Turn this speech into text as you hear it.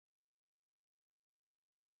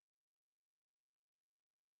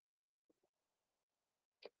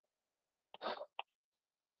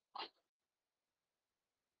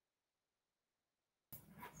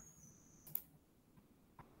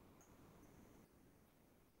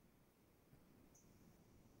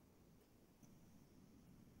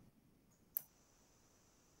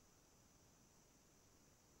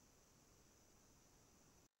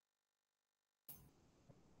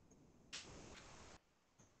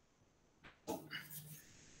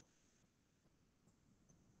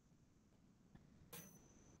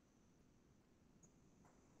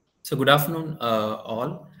So good afternoon,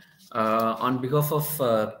 all. On behalf of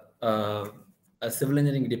Civil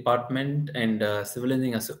Engineering Department and Civil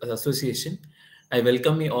Engineering Association, I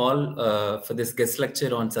welcome you all for this guest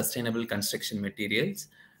lecture on sustainable construction materials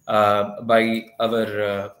by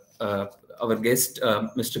our guest,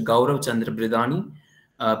 Mr. Gaurav Chandra Bridhani,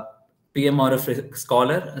 uh, PMRF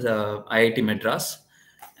scholar, IIT Madras.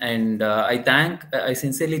 And I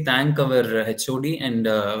sincerely thank our HOD and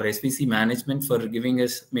our SPC management for giving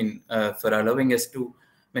us, for allowing us to,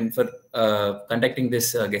 for conducting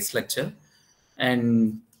this guest lecture.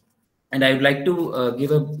 And I would like to give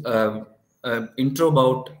a intro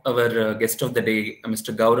about our guest of the day,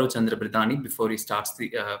 Mr. Gaurav Chandra Bridhani, before he start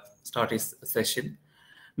his session.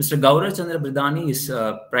 Mr. Gaurav Chandra Bridhani is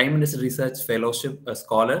Prime Minister Research Fellowship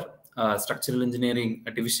Scholar, Structural Engineering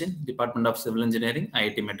Division, Department of Civil Engineering,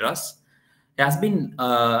 IIT Madras. He has been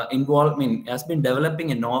has been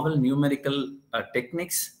developing a novel numerical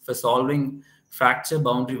techniques for solving fracture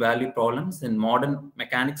boundary value problems in modern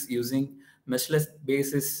mechanics using meshless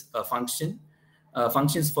basis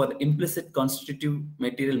functions for implicit constitutive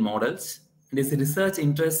material models. And his research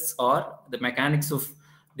interests are the mechanics of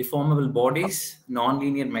deformable bodies,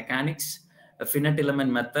 nonlinear mechanics, a finite element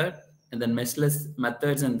method, and then meshless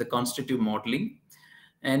methods and the constitutive modeling.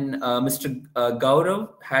 And Mr.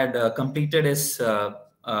 Gaurav had completed his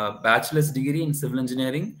bachelor's degree in civil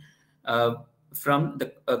engineering from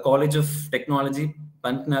the College of Technology,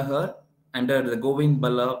 Pantnagar, under the Govind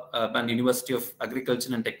Balla and University of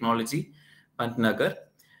Agriculture and Technology, Pantnagar.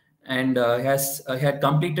 And he had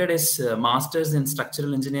completed his master's in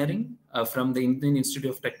structural engineering from the Indian Institute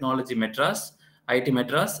of Technology, Madras, IIT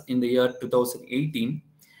Madras, in the year 2018.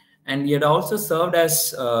 And he had also served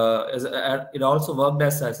it also worked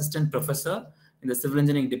as assistant professor in the civil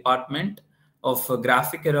engineering department of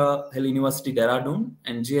Graphic Era Hill University, Dehradun,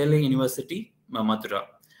 and GLA University, Mathura.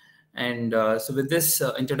 And so with this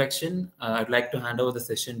introduction, I'd like to hand over the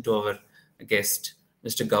session to our guest,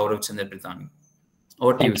 Mr. Gaurav Chandra Bridhani.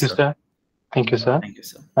 Over to you, Thank you, sir. sir. Thank you, sir. Thank you,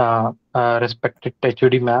 sir. Respected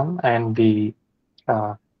HOD ma'am and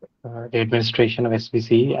uh, the administration of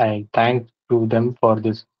SVC, I thank to them for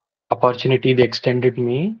this opportunity they extended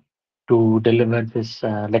me to deliver this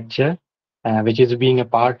lecture, which is being a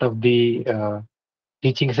part of the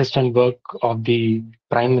teaching assistant work of the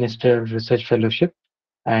Prime Minister Research Fellowship.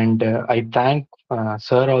 And I thank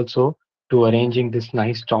Sir also to arranging this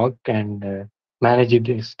nice talk and managing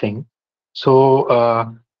this thing.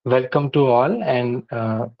 So, welcome to all, and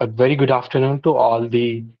a very good afternoon to all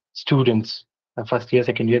the students, first year,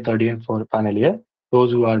 second year, third year, and fourth final year,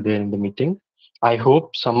 those who are there in the meeting. I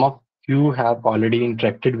hope some of you have already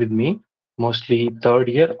interacted with me, mostly third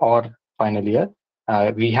year or final year.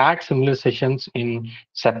 We had similar sessions in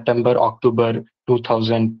September, October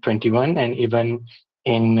 2021, and even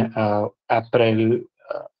in April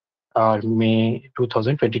or May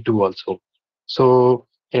 2022 also. So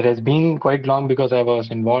it has been quite long because I was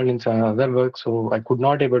involved in some other work, so I could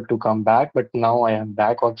not able to come back. But now I am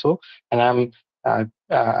back also, and I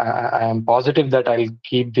am positive that I'll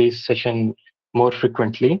keep this session more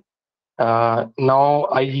frequently. Now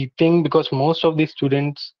I think because most of the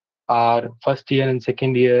students are first year and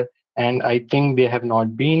second year, and I think they have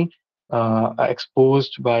not been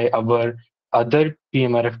exposed by our other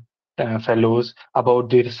PMRF fellows about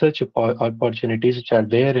the research opportunities which are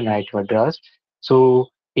there in IIT Madras. So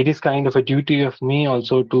it is kind of a duty of me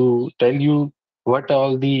also to tell you what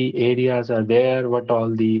all the areas are there, what all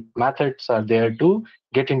the methods are there to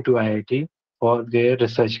get into IIT for their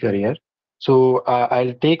research career. So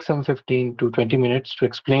I'll take some 15 to 20 minutes to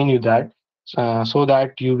explain you that, so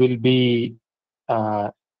that you will uh,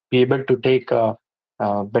 be able to take a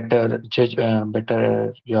better judge,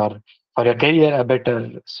 better your for your career, a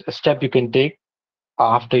better step you can take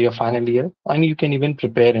after your final year, and you can even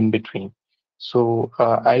prepare in between. So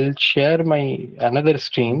I'll share my another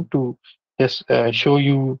screen to just show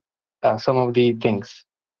you some of the things.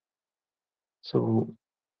 So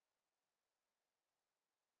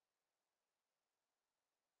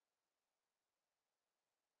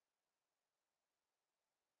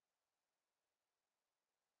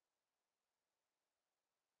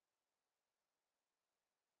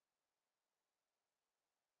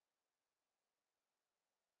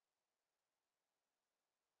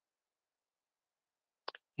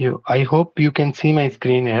I hope you can see my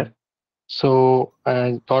screen here. So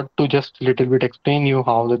I thought to just a little bit explain you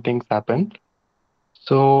how the things happen.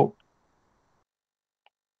 So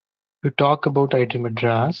to talk about IIT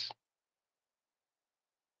Madras.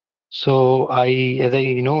 So as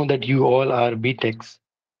I know that you all are BTechs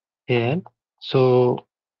here. So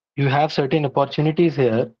you have certain opportunities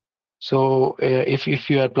here So if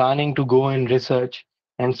you are planning to go in research,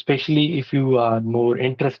 and especially if you are more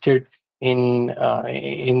interested in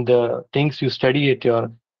the things you study at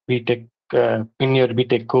your BTech in your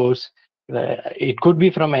BTech course, it could be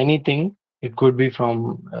from anything. It could be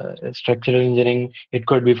from structural engineering. It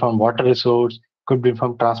could be from water resource. Could be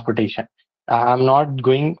from transportation. I'm not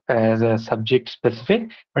going as a subject specific,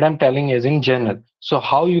 but I'm telling as in general. So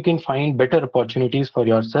how you can find better opportunities for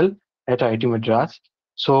yourself at IIT Madras.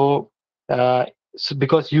 So uh,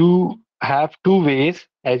 because you have two ways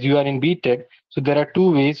as you are in BTech, so there are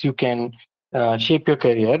two ways you can shape your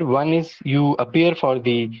career. One is you appear for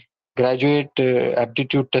the graduate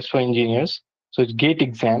aptitude test for engineers, so it's GATE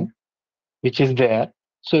exam, which is there.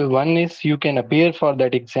 So one is you can appear for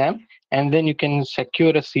that exam, and then you can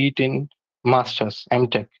secure a seat in masters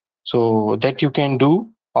MTech. So that you can do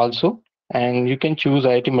also, and you can choose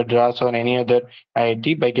IIT Madras or any other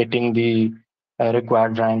IIT by getting the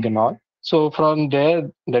required rank and all. So from there,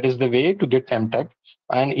 that is the way to get MTech.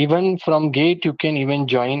 And even from GATE, you can even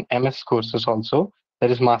join MS courses also.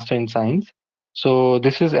 That is Master in Science. So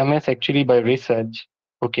this is MS actually by research.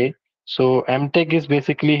 Okay, so MTech is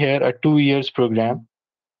basically here a 2 years program.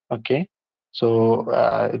 Okay. So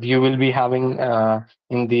you will be having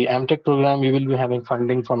in the MTech program, you will be having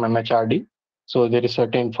funding from MHRD. So there is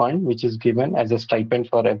certain fund which is given as a stipend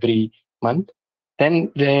for every month.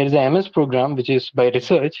 Then there is a MS program which is by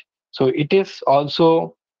research. So it is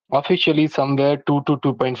also officially somewhere 2 to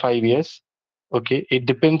 2.5 years. Okay. It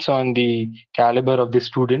depends on the caliber of the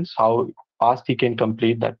students, how fast he can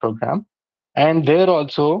complete that program. And there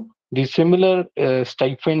also the similar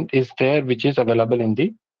stipend is there, which is available in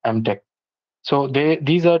the MTech. So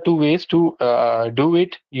these are two ways to do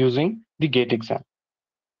it using the GATE exam.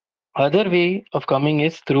 Other way of coming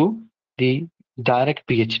is through the direct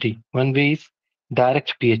PhD. One way is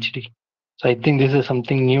direct PhD. So I think this is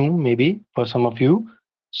something new, maybe for some of you.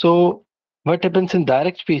 So what happens in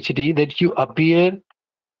direct PhD that you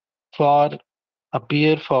for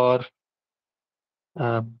appear for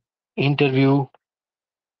uh, interview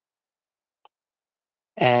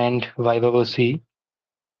and viva voce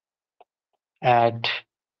at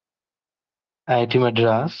IIT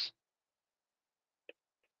Madras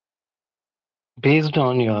based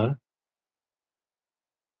on your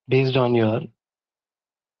based on your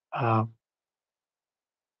uh,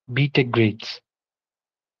 BTech grades,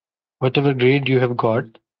 whatever grade you have got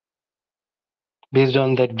based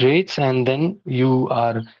on that grades, and then you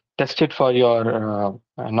are tested for your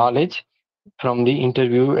knowledge from the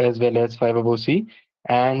interview as well as 5OC,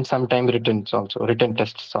 and sometimes written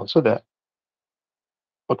tests also there.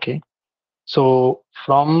 Okay, so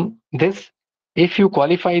from this, if you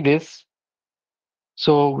qualify this,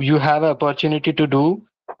 so you have an opportunity to do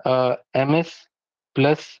MS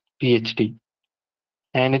plus PhD,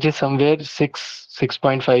 and it is somewhere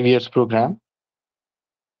 6.5 years program.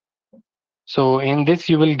 So in this,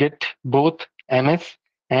 you will get both MS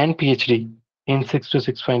and PhD in 6 to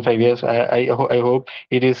 6.5 years. I hope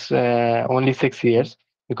it is only 6 years,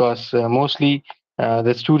 because mostly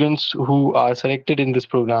the students who are selected in this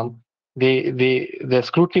program, the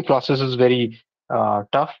scrutiny process is very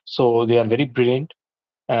tough. So they are very brilliant.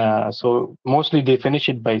 So mostly they finish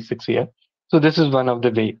it by 6 years. So this is one of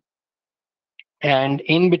the way. And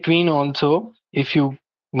in between also, if you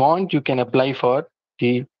want, you can apply for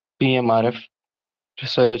the PMRF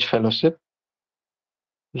research fellowship.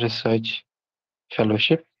 research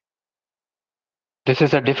Fellowship. This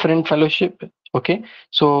is a different fellowship. Okay,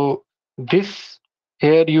 so this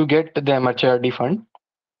here you get the MHRD fund,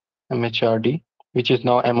 MHRD, which is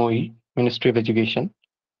now MOE, Ministry of Education.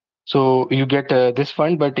 So you get this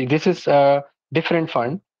fund, but this is a different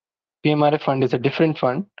fund. PMRF fund is a different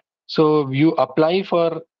fund. So you apply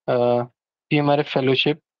for PMRF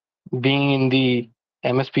fellowship being in the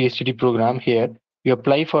MS PhD program here. You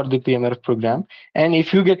apply for the PMRF program, and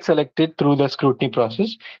if you get selected through the scrutiny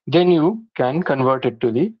process, then you can convert it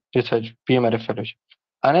to the research PMRF fellowship.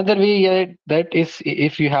 Another way that is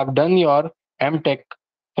if you have done your MTech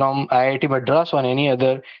from IIT Madras or any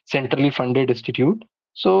other centrally funded institute.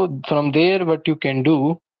 So from there, what you can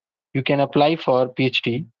do, you can apply for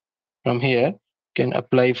PhD from here. You can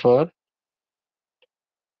apply for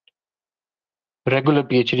regular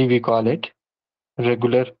PhD, we call it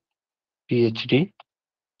regular PhD.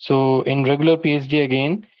 So in regular PhD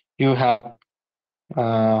again, you have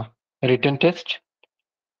uh, written test,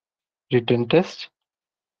 written test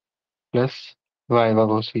plus viva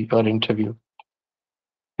voce or interview,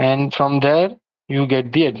 and from there you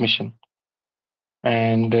get the admission.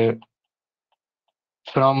 And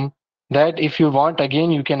from that, if you want,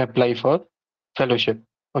 again you can apply for fellowship.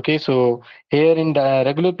 Okay, so here in the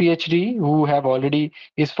regular PhD, who have already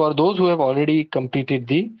is for those who have already completed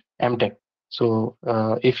the MTech. So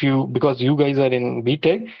if you because you guys are in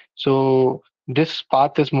BTech, so this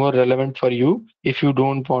path is more relevant for you if you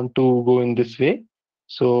don't want to go in this way.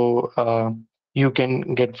 So you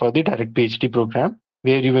can get for the direct PhD program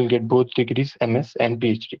where you will get both degrees, MS and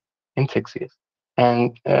PhD in 6 years.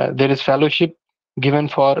 And there is fellowship given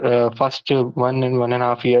for first 1 and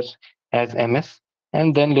 1.5 years as MS,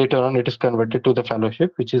 and then later on it is converted to the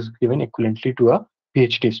fellowship, which is given equivalently to a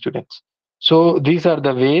PhD students. So these are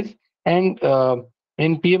the ways. And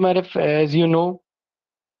in PMRF, as you know,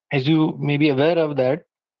 as you may be aware of that,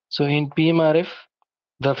 so in PMRF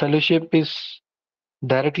the fellowship is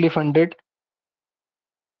directly funded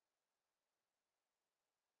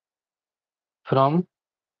from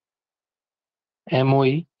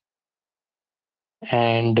MOE,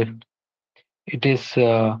 and it is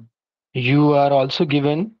you are also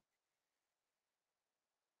given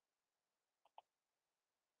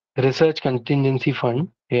research contingency fund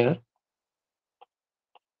here,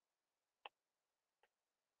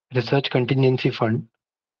 research contingency fund,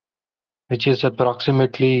 which is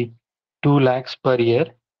approximately 2 lakhs per year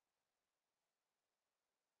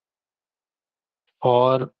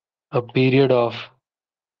for a period of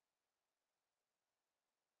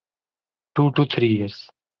 2 to 3 years.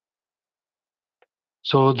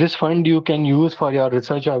 So this fund you can use for your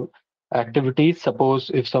research activities. Suppose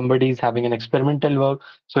if somebody is having an experimental work,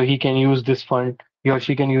 so he can use this fund, he or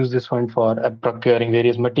she can use this fund for procuring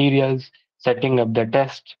various materials, setting up the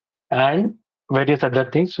test, and various other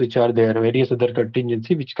things which are there, various other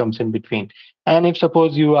contingency which comes in between. And if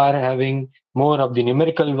suppose you are having more of the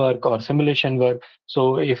numerical work or simulation work,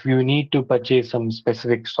 so if you need to purchase some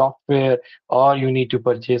specific software or you need to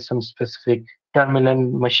purchase some specific terminal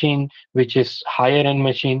machine which is higher end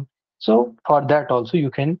machine, so for that also you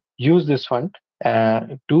can use this fund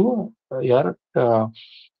to your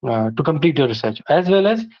to complete your research, as well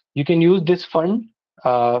as you can use this fund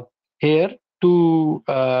uh, here to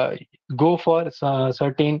go for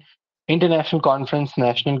certain international conference,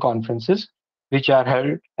 national conferences which are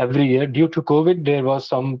held every year. Due to COVID there was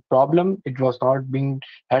some problem, it was not being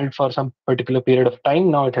held for some particular period of time.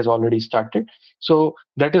 Now it has already started, so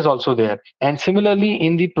that is also there. And similarly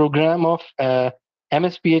in the program of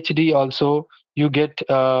MS PhD also, you get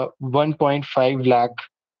 1.5 lakh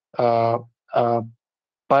uh, uh,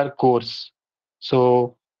 per course.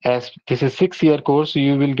 So as this is 6 year course,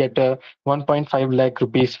 you will get a 1.5 lakh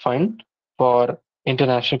rupees fund for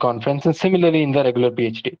international conference. And similarly in the regular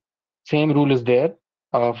PhD, same rule is there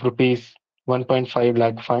of rupees 1.5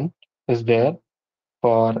 lakh fund is there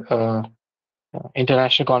for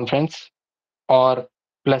international conference or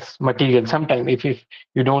plus material. Sometime if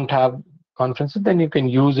you don't have conferences, then you can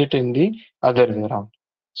use it in the other way around.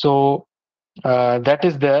 So that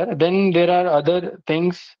is there. Then there are other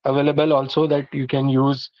things available also that you can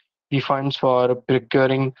use the funds for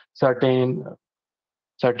procuring certain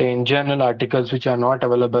journal articles which are not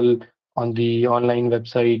available on the online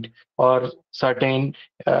website, or certain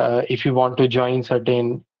if you want to join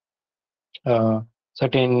uh,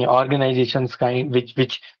 certain organizations kind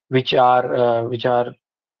which are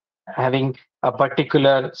having a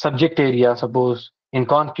particular subject area. Suppose in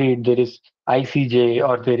concrete there is ICJ,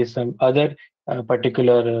 or there is some other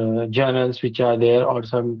particular journals which are there, or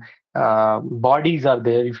some bodies are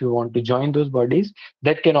there. If you want to join those bodies,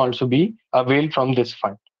 that can also be availed from this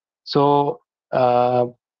fund. So uh,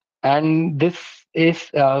 and this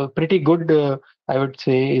is pretty good, I would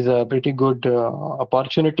say is a pretty good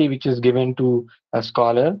opportunity which is given to a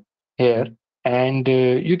scholar here, and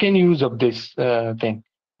you can use of this thing.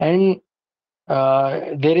 And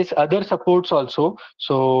there is other supports also,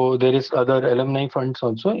 so there is other alumni funds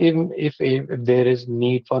also, if there is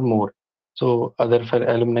need for more. So other for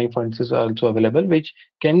alumni funds is also available, which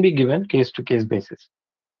can be given case to case basis.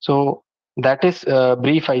 So that is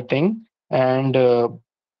brief, I think. And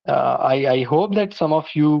I hope that some of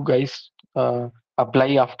you guys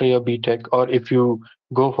apply after your BTech, or if you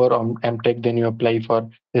go for MTech, then you apply for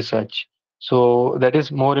research. So that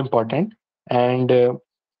is more important. And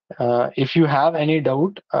if you have any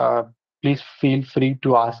doubt, please feel free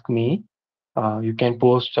to ask me. You can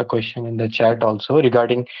post a question in the chat also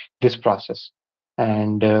regarding this process.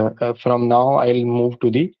 And from now, I'll move to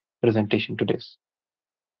the presentation today's.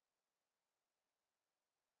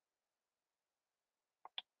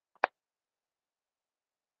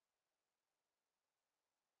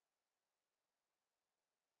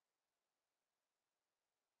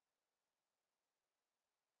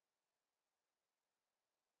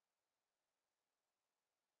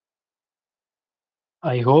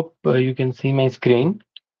 I hope you can see my screen.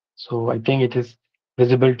 So I think it is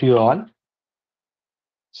visible to you all.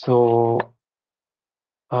 So,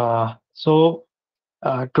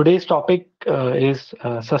 today's topic is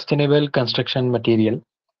sustainable construction material.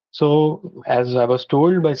 So, as I was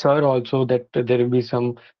told by sir also that there will be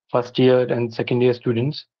some first year and second year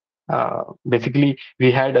students. Basically,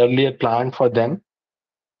 we had earlier planned for them,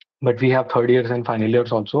 but we have third years and final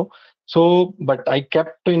years also. So but I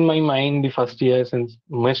kept in my mind the first years and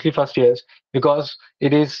mostly first years, because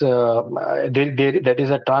it is that is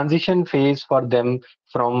a transition phase for them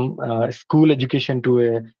from school education to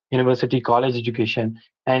a university college education,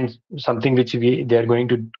 and something which we they are going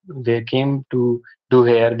to they came to do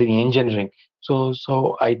here, the engineering.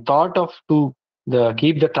 So I thought of to the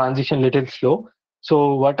keep the transition little slow.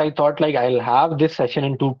 So what I thought, like, I'll have this session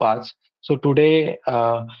in two parts. So today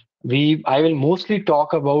we I will mostly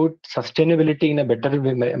talk about sustainability in a better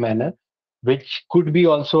manner, which could be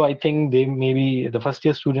also, I think, they maybe the first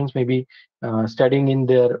year students may be studying in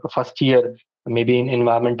their first year, maybe in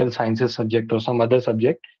environmental sciences subject or some other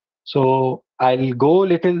subject. So I'll go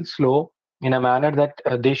little slow in a manner that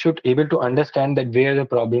they should able to understand that where the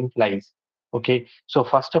problem lies. Okay, so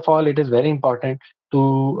first of all, it is very important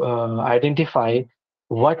to identify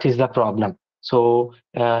what is the problem. So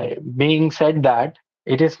being said that,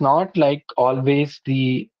 it is not like always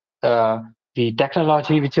uh, the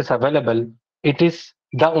technology which is available, it is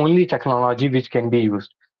the only technology which can be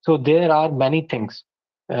used. So there are many things,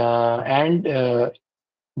 and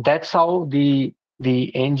that's how the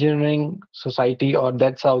engineering society, or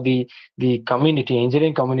that's how the community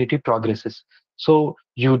engineering community progresses. So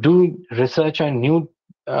you do research on new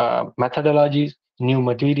methodologies, new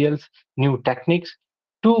materials, new techniques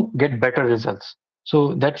to get better results.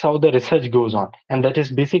 So that's how the research goes on, and that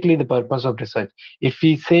is basically the purpose of research. If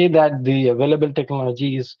we say that the available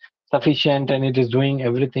technology is sufficient and it is doing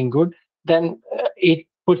everything good, then it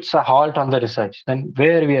puts a halt on the research. Then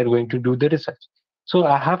where we are going to do the research? So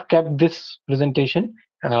I have kept this presentation,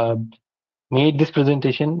 uh, made this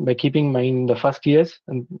presentation by keeping in mind the first years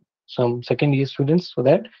and some second year students, so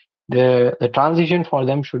that the transition for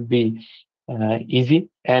them should be easy.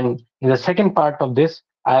 And in the second part of this,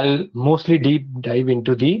 I'll mostly deep dive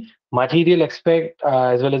into the material aspect,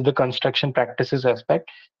 as well as the construction practices aspect,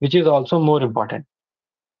 which is also more important.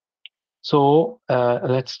 So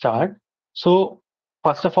let's start. So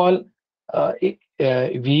first of all,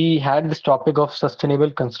 we had this topic of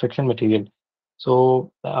sustainable construction material.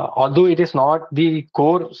 So although it is not the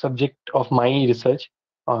core subject of my research,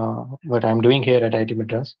 what I'm doing here at IIT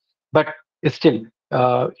Madras, but still,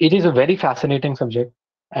 it is a very fascinating subject.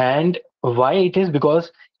 And why it is?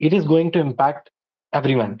 Because it is going to impact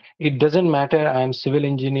everyone. It doesn't matter. I'm civil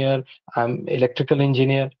engineer, I'm electrical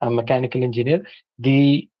engineer, I'm mechanical engineer.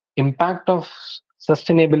 The impact of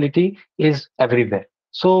sustainability is everywhere.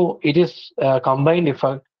 So it is a combined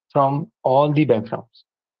effect from all the backgrounds.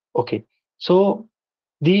 Okay. So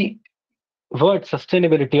the word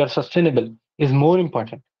sustainability or sustainable is more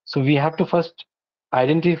important. So we have to first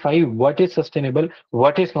identify what is sustainable,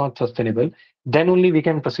 what is not sustainable. Then only we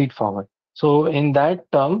can proceed forward. So in that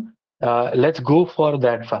term, let's go for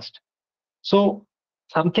that first. So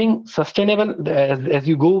something sustainable, as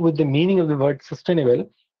you go with the meaning of the word sustainable,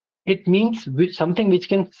 it means something which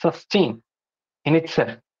can sustain in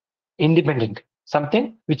itself, independent.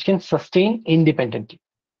 Something which can sustain independently.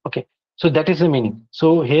 Okay. So that is the meaning.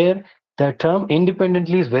 So here, the term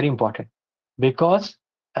independently is very important, because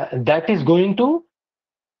that is going to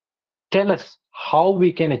tell us how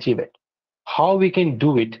we can achieve it, how we can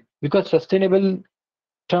do it. Because sustainable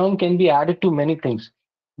term can be added to many things: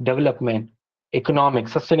 development,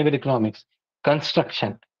 economics, sustainable economics,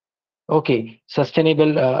 construction. Okay,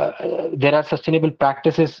 sustainable. There are sustainable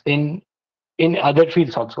practices in other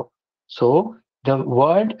fields also. So the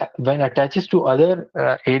word, when attaches to other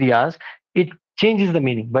areas, it changes the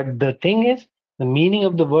meaning. But the thing is, the meaning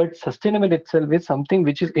of the word sustainable itself is something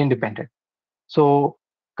which is independent. So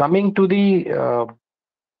coming to the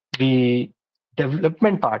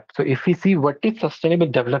development part. So if we see what is sustainable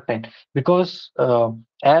development, because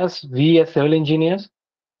as we as civil engineers,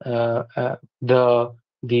 uh, uh, the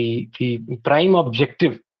the prime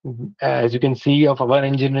objective, as you can see, of our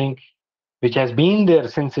engineering, which has been there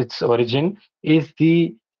since its origin, is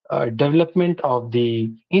the development of the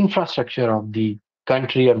infrastructure of the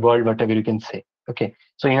country or world, whatever you can say. Okay,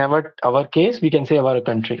 so in our case, we can say our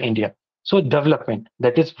country, India. So development,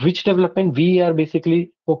 that is which development we are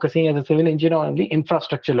basically focusing as a civil engineer on, the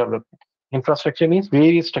infrastructure development. Infrastructure means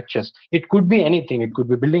various structures. It could be anything. It could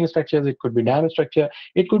be building structures. It could be dam structure.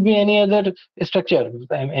 It could be any other structure,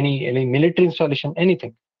 any military installation,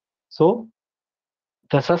 anything. So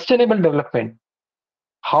the sustainable development.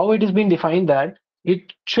 how it has been defined that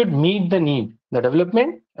it should meet the need, the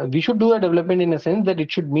development. We should do a development in a sense that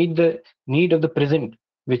it should meet the need of the present,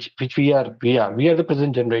 which we are the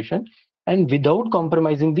present generation, and without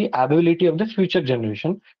compromising the ability of the future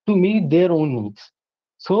generation to meet their own needs.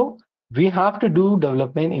 So we have to do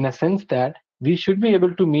development in a sense that we should be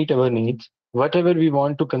able to meet our needs, whatever we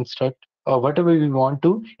want to construct or whatever we want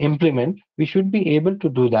to implement, we should be able to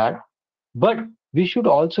do that. But we should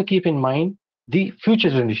also keep in mind the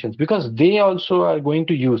future generations, because they also are going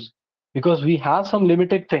to use, because we have some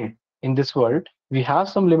limited thing in this world, we have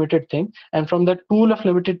some limited thing, and from that pool of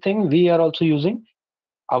limited thing we are also using.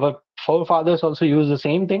 Our forefathers also use the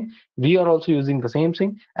same thing, we are also using the same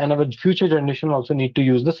thing, and our future generation also need to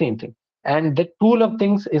use the same thing. And that pool of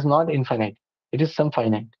things is not infinite, it is some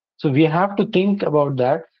finite. So we have to think about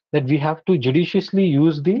that, that we have to judiciously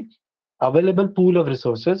use the available pool of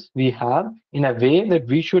resources we have in a way that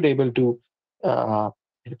we should able to uh,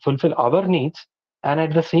 fulfill our needs, and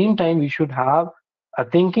at the same time we should have a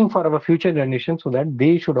thinking for our future generation so that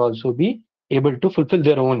they should also be able to fulfill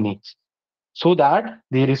their own needs, so that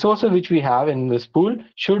the resources which we have in this pool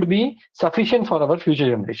should be sufficient for our future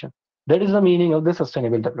generation. That is the meaning of the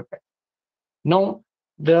sustainable development. Now,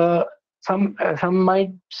 the some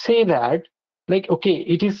might say that, like, okay,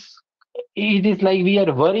 it is like we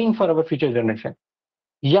are worrying for our future generation.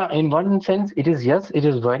 Yeah, in one sense it is, yes, it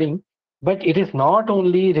is worrying, but it is not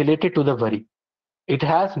only related to the worry. It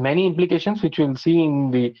has many implications which we'll see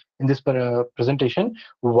in this presentation.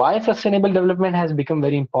 Why sustainable development has become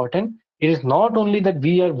very important, it is not only that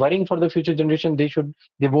we are worrying for the future generation,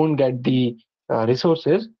 they won't get the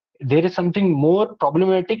resources. There is something more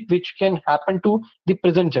problematic which can happen to the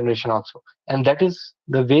present generation also, and that is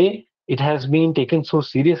the way it has been taken so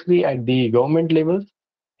seriously at the government levels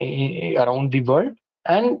around the world,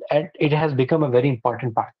 and it has become a very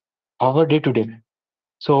important part of our day to day.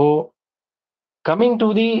 So coming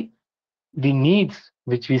to the needs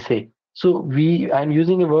which we say, so we I'm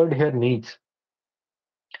using a word here, needs.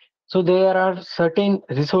 So there are certain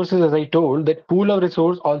resources, as I told, that pool of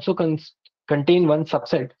resource also contain one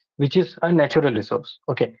subset which is a natural resource.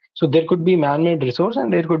 Okay, so there could be man-made resource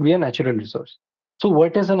and there could be a natural resource. So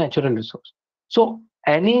what is a natural resource? So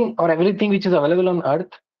any or everything which is available on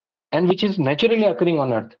earth and which is naturally occurring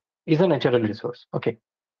on earth is a natural resource. Okay.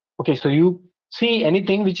 Okay, so you see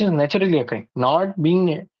anything which is naturally occurring, not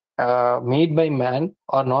being made by man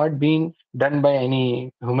or not being done by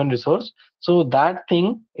any human resource. So that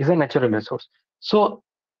thing is a natural resource. So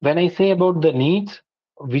when I say about the needs,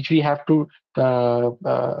 which we have to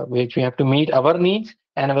meet our needs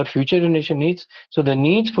and our future generation needs. So the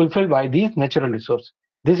needs fulfilled by these natural resources.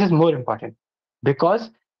 This is more important,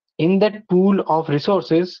 because in that pool of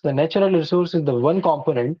resources, the natural resource is the one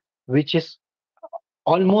component which is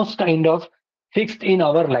almost kind of fixed in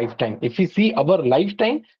our lifetime. If we see our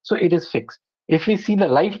lifetime, so it is fixed. If we see the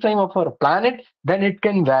lifetime of our planet, then it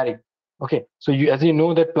can vary. Okay, so as you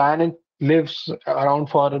know, that planet lives around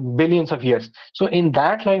for billions of years. So in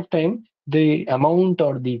that lifetime, the amount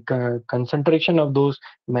or the concentration of those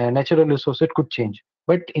natural resources could change.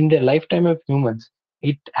 But in the lifetime of humans,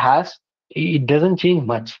 it doesn't change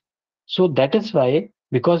much. So that is why,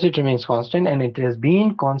 because it remains constant and it has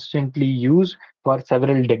been constantly used for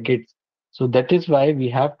several decades. So that is why we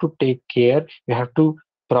have to take care, we have to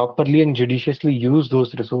properly and judiciously use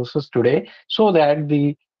those resources today so that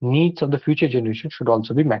the needs of the future generation should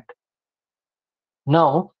also be met.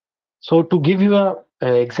 Now, so to give you a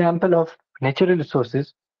example of natural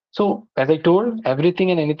resources, so as I told, everything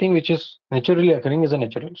and anything which is naturally occurring is a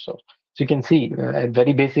natural resource. So you can see at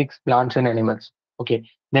very basics, plants and animals. Okay,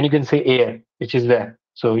 then you can say air, which is there.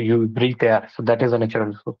 So you breathe air, so that is a natural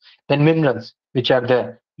resource. Then minerals, which are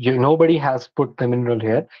there. Nobody has put the mineral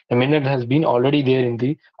here. The mineral has been already there in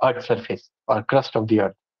the earth surface or crust of the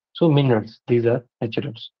earth. So minerals, these are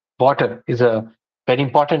naturals. Water is a very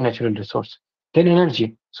important natural resource. Then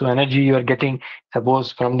energy. So energy you are getting,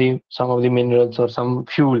 suppose from the some of the minerals or some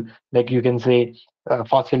fuel, like you can say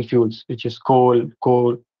fossil fuels, which is coal,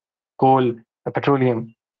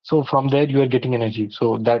 petroleum. So from there you are getting energy.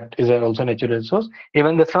 So that is also a natural resource.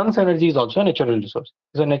 Even the sun's energy is also a natural resource.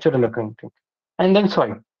 It's a natural occurring thing. And then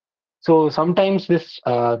soil. So sometimes this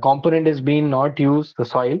component is being not used, the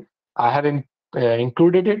soil. I have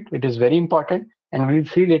included it. It is very important. And we'll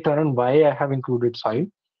see later on why I have included soil.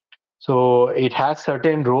 So it has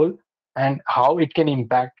certain role, and how it can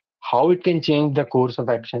impact, how it can change the course of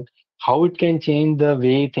action, how it can change the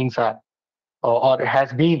way things are, or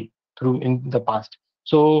has been through in the past.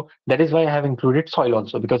 So that is why I have included soil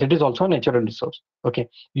also, because it is also a natural resource. Okay,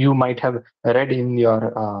 you might have read in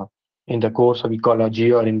your in the course of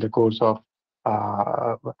ecology or in the course of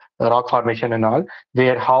uh, rock formation and all,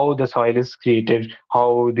 where how the soil is created,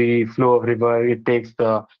 how the flow of river, it takes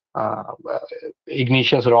the uh, uh,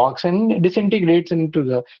 igneous rocks and disintegrates into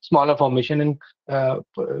the smaller formation and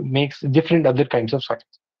makes different other kinds of soils.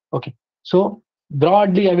 Okay, so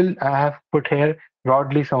broadly, I have put here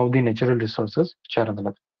broadly some of the natural resources which are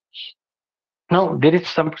available. Now, there is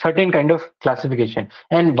some certain kind of classification.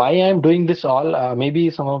 And why I'm doing this all, maybe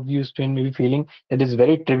some of you students may be feeling that is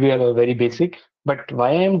very trivial or very basic. But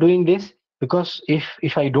why I'm doing this? Because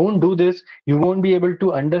if I don't do this, you won't be able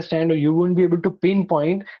to understand or you won't be able to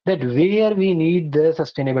pinpoint that where we need the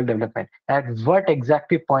sustainable development, at what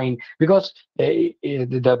exactly point. Because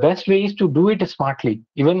the best way is to do it smartly.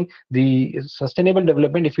 Even the sustainable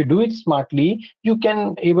development, if you do it smartly, you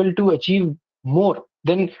can able to achieve more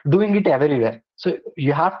than doing it everywhere. So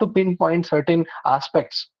you have to pinpoint certain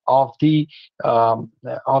aspects of the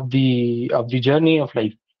journey of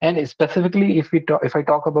life. And specifically, if I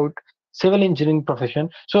talk about civil engineering profession,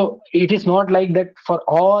 so it is not like that for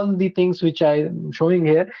all the things which I am showing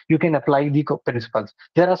here you can apply the principles.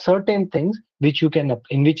 There are certain things which you can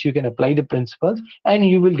in which you can apply the principles and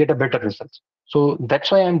you will get a better results. So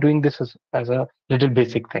that's why I'm doing this as a little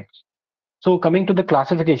basic thing. So coming to the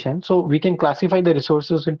classification, so we can classify the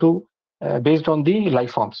resources into based on the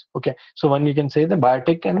life forms. Okay, so one you can say the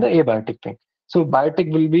biotic and the abiotic thing. So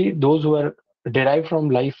biotic will be those who are derived from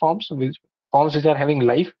life forms, which forms which are having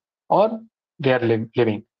life or they are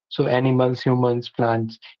living. So animals, humans,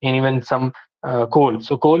 plants, and even some coal.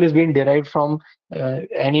 So coal is being derived from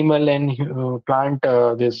animal and plant.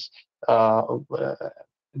 This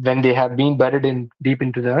when they have been buried in deep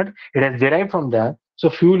into the earth, it has derived from that. So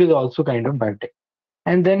fuel is also kind of biotic.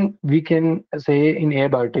 And then we can say in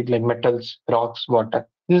abiotic, like metals, rocks, water.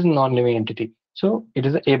 This is a non-living entity. So it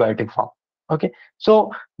is an abiotic form. Okay.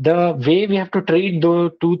 So the way we have to treat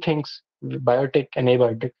those two things, biotic and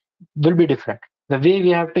abiotic, will be different. The way we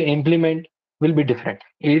have to implement will be different.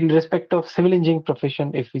 In respect of civil engineering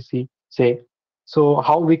profession, if we see, say, so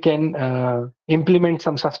how we can implement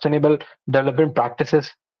some sustainable development practices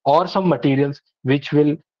or some materials which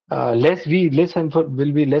will less harmful,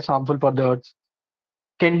 will be less harmful for the earth,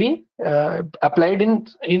 can be applied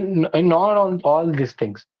in not on all these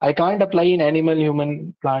things. I can't apply in animal,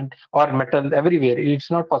 human, plant, or metal everywhere.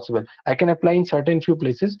 It's not possible. I can apply in certain few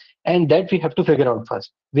places, and that we have to figure out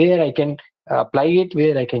first where I can apply it,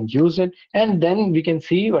 where I can use it, and then we can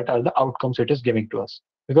see what are the outcomes it is giving to us.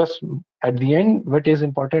 Because at the end, what is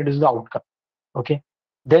important is the outcome. Okay.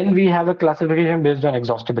 Then we have a classification based on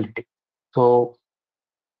exhaustibility. So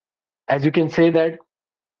as you can say that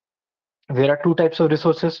there are two types of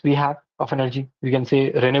resources we have of energy. We can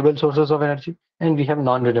say renewable sources of energy and we have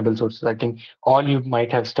non-renewable sources. I think all you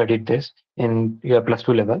might have studied this in your plus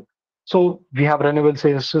two level. So we have renewable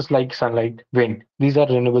sources like sunlight, wind. These are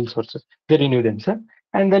renewable sources. They renew themselves.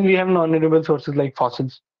 And then we have non-renewable sources like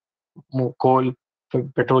fossils, coal,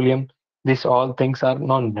 petroleum. These all things are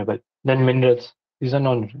non-renewable. Then minerals. These are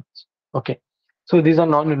non-renewables. Okay. So these are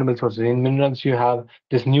non-renewable sources. In minerals, you have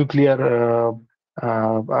this nuclear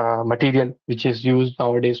material which is used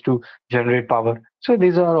nowadays to generate power. So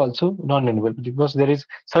these are also non-renewable because there is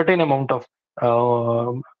certain amount of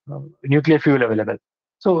nuclear fuel available.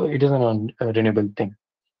 So it is a non-renewable thing.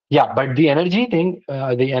 Yeah, but the energy thing,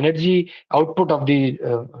 the energy output of the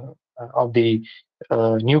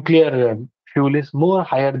nuclear fuel is more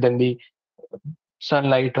higher than the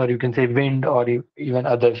sunlight, or you can say wind, or even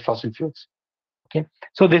other fossil fuels. Okay,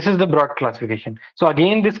 so this is the broad classification. So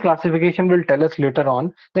again, this classification will tell us later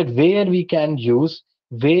on that where we can use,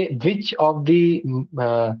 which of the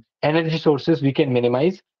energy sources we can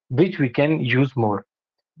minimize, which we can use more,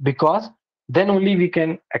 because then only we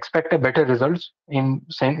can expect a better results in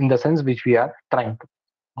the sense which we are trying to.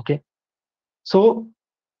 Okay, so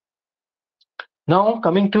now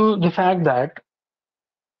coming to the fact that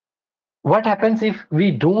what happens if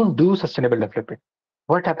we don't do sustainable development?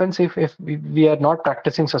 What happens if we are not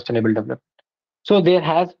practicing sustainable development? So there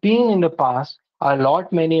has been in the past a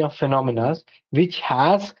lot many of phenomena which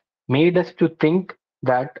has made us to think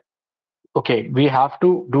that okay, we have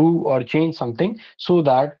to do or change something so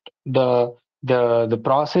that the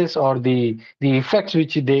process or the effects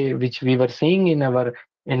which we were seeing in our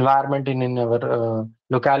environment and in our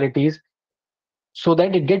localities, so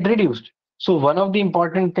that it get reduced. So one of the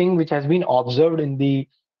important thing which has been observed in the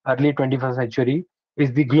early 21st century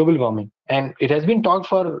is the global warming, and it has been talked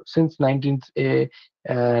for since 1990s,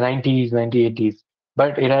 1980s,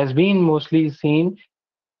 but it has been mostly seen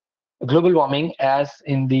global warming as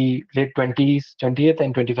in the late 20s, 20th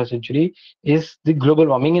and 21st century is the global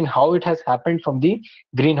warming and how it has happened from the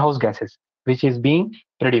greenhouse gases which is being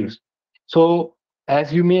produced. So,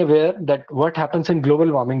 as you may aware that what happens in global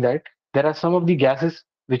warming, that there are some of the gases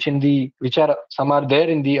which are some are there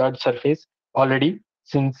in the Earth's surface already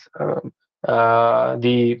since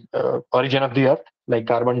the origin of the Earth, like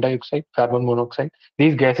carbon dioxide, carbon monoxide.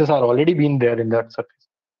 These gases are already been there in the Earth's surface.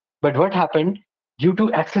 But what happened due to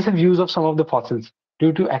excessive use of some of the fossils,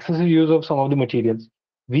 due to excessive use of some of the materials,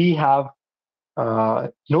 we have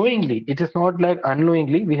knowingly, it is not like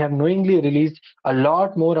unknowingly, we have knowingly released a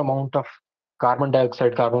lot more amount of carbon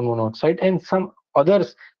dioxide, carbon monoxide, and some other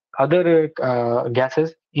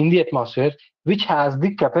gases in the atmosphere, which has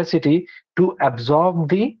the capacity to absorb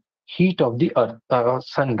the heat of the earth,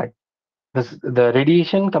 sunlight. The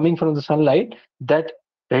radiation coming from the sunlight, that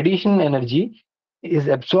radiation energy is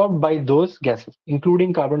absorbed by those gases,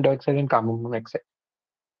 including carbon dioxide and carbon monoxide.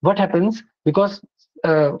 What happens because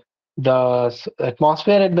the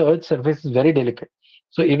atmosphere at the earth's surface is very delicate,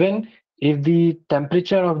 so even if the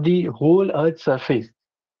temperature of the whole earth's surface,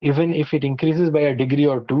 even if it increases by a degree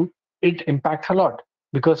or two, it impacts a lot,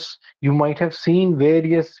 because you might have seen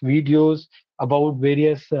various videos about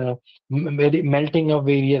various melting of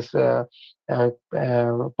various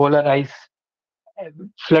polar ice,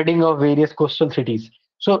 flooding of various coastal cities.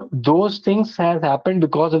 So those things has happened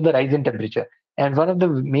because of the rise in temperature. And one of the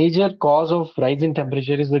major cause of rise in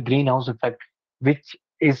temperature is the greenhouse effect, which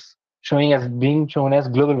is showing as being shown as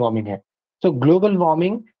global warming here. So global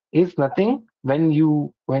warming is nothing when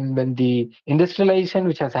the industrialization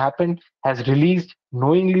which has happened has released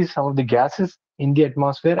knowingly some of the gases in the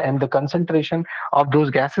atmosphere, and the concentration of those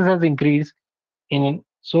gases has increased in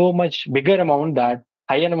so much bigger amount, that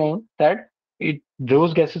higher amount, that it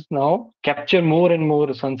those gases now capture more and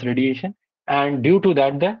more sun's radiation, and due to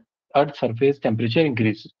that the earth's surface temperature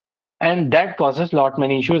increases, and that causes lot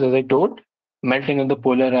many issues, as I told: melting of the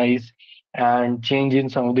polar ice, and change in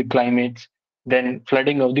some of the climates, then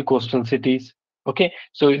flooding of the coastal cities. Okay,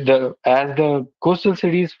 so the as the coastal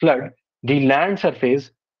cities flood, the land surface,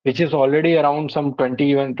 which is already around some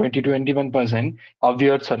 20 to 21% of the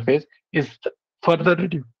earth's surface, is further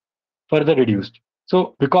further reduced.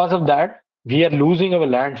 So because of that, we are losing our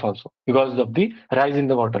lands also because of the rise in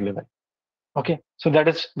the water level. Okay, so that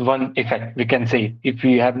is one effect we can say if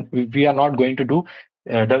we are not going to do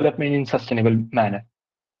development in sustainable manner.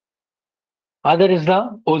 Other is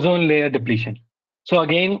the ozone layer depletion. So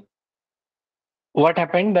again, what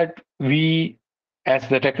happened that we, as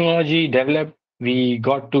the technology developed, we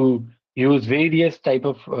got to use various type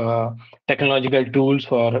of technological tools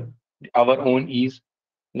for our own ease.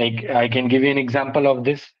 Like I can give you an example of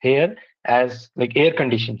this here, as like air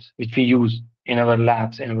conditions, which we use in our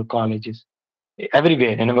labs, in our colleges,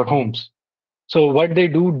 everywhere, in our homes. So what they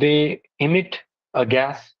do, they emit a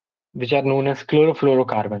gas which are known as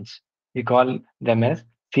chlorofluorocarbons. We call them as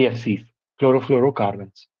CFCs,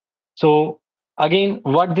 chlorofluorocarbons. So again,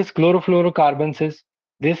 what this chlorofluorocarbons is,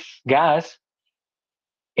 this gas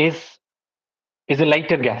is is a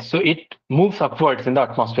lighter gas. So it moves upwards in the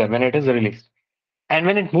atmosphere when it is released. And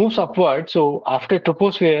when it moves upward, so after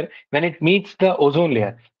troposphere, when it meets the ozone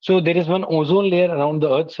layer, so there is one ozone layer around the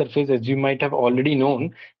earth's surface, as you might have already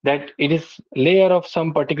known, that it is layer of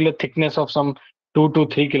some particular thickness of some 2 to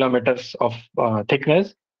 3 kilometers of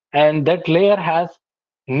thickness, and that layer has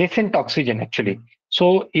nascent oxygen actually.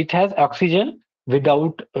 So it has oxygen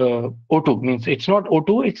without O2, means it's not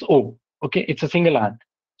O2, it's O. Okay, it's a single ion.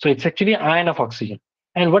 So it's actually an ion of oxygen.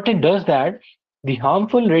 And what it does, that the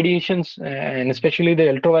harmful radiations, and especially the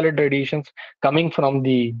ultraviolet radiations coming from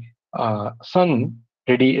the sun,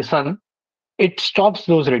 it stops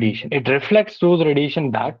those radiation. It reflects those radiation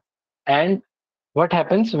back, and what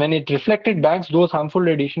happens when it reflected back, those harmful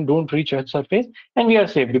radiation don't reach Earth's surface, and we are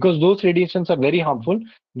safe, because those radiations are very harmful.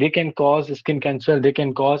 They can cause skin cancer, they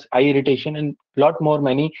can cause eye irritation, and lot more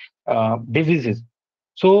many diseases.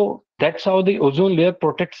 So that's how the ozone layer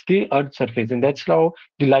protects the Earth's surface, and that's how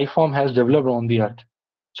the life form has developed on the Earth.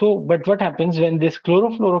 So, but what happens when these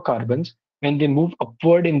chlorofluorocarbons, when they move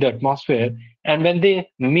upward in the atmosphere and when they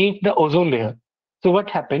meet the ozone layer? So what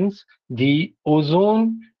happens? The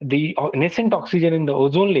ozone, the nascent oxygen in the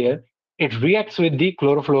ozone layer, it reacts with the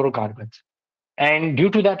chlorofluorocarbons. And due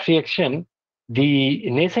to that reaction, the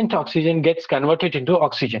nascent oxygen gets converted into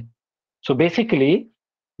oxygen. So basically,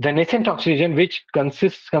 the nascent oxygen, which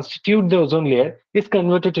constitute the ozone layer, is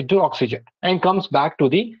converted into oxygen and comes back to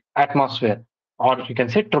the atmosphere, or you can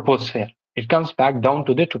say troposphere. It comes back down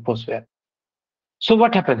to the troposphere. So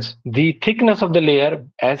what happens? The thickness of the layer,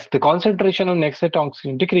 as the concentration of nascent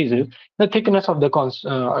oxygen decreases, the thickness of the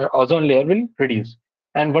ozone layer will reduce.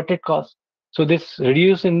 And what it causes? So this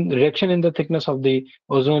reduction in the thickness of the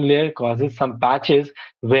ozone layer causes some patches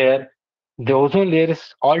where the ozone layer is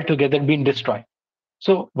altogether being destroyed.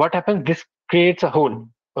 So what happens? This creates a hole.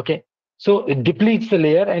 Okay. So it depletes the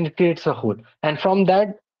layer and it creates a hole. And from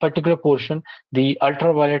that particular portion, the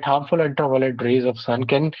harmful ultraviolet rays of sun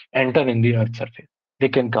can enter in the Earth's surface. They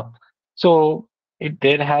can come. So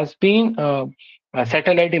there has been a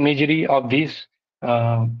satellite imagery of these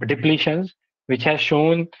depletions, which has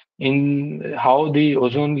shown in how the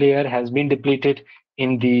ozone layer has been depleted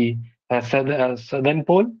in the southern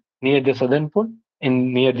pole, near the southern pole,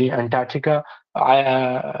 in near the Antarctica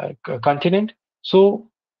continent. So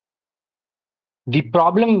the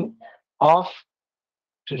problem of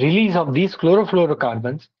release of these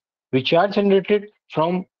chlorofluorocarbons, which are generated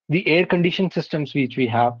from the air conditioned systems which we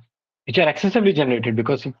have, which are excessively generated,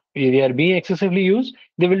 because if they are being excessively used,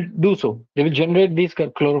 they will do so. They will generate these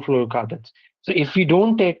chlorofluorocarbons. So if we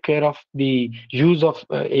don't take care of the use of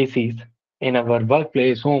ACs in our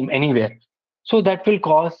workplace, home, anywhere, so that will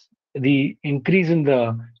cause the increase in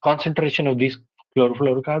the concentration of these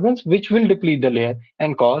chlorofluorocarbons, which will deplete the layer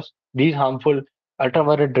and cause these harmful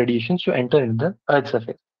ultraviolet radiations to enter in the Earth's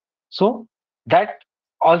surface. So that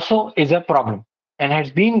also is a problem and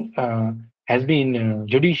has been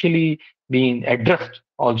judicially been addressed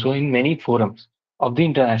also in many forums of the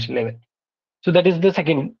international level. So that is the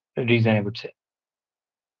second reason, I would say.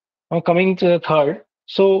 Now coming to the third.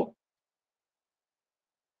 So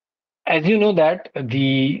as you know that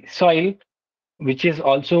the soil, which is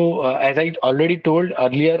also, as I already told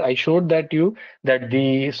earlier, I showed that you that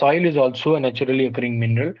the soil is also a naturally occurring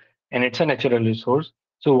mineral and it's a natural resource.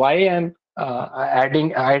 So why I'm I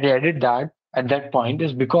added that at that point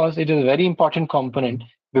is because it is a very important component,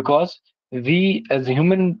 because we as a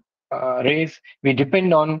human race, we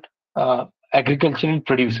depend on agricultural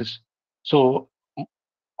produces. So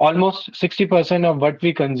almost 60% of what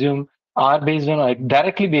we consume are based on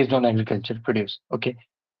directly based on agriculture produce. Okay.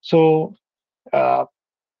 So uh,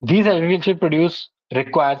 these agriculture produce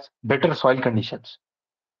requires better soil conditions.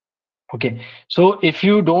 Okay. So if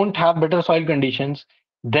you don't have better soil conditions,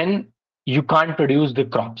 then you can't produce the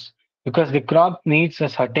crops, because the crop needs a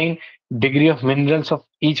certain degree of minerals of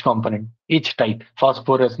each component, each type,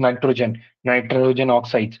 phosphorus, nitrogen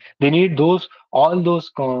oxides. They need those, all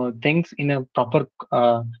those things in a proper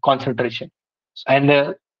concentration. And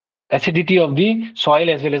the acidity of the soil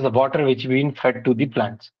as well as the water which being fed to the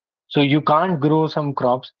plants. So you can't grow some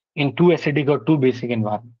crops in too acidic or too basic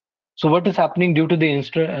environment. So what is happening due to the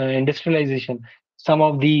industrialization? Some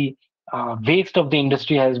of the waste of the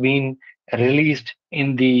industry has been released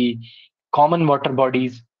in the common water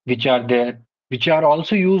bodies which are there, which are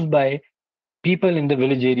also used by people in the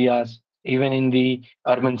village areas, even in the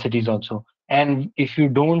urban cities also. And if you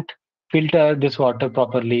don't filter this water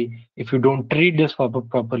properly, if you don't treat this water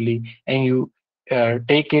properly, and you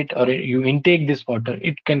take it or you intake this water,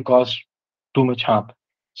 it can cause too much harm.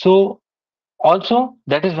 So also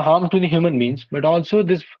that is harm to the human beings, but also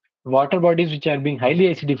this water bodies which are being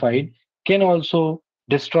highly acidified can also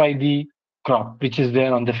destroy the crop which is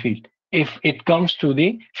there on the field if it comes to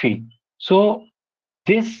the field. So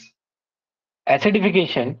this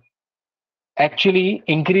acidification actually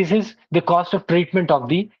increases the cost of treatment of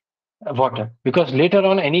the water, because later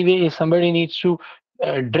on anyway if somebody needs to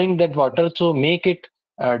drink that water, so make it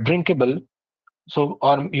drinkable. So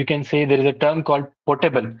or you can say there is a term called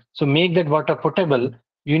potable. So make that water potable,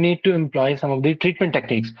 you need to employ some of the treatment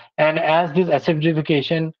techniques. And as this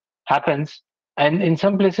acidification happens, and in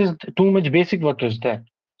some places too much basic water is there,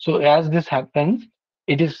 so as this happens,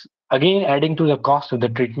 it is again adding to the cost of the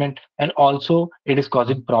treatment, and also it is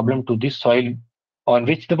causing problem to the soil on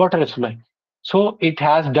which the water is flowing. So it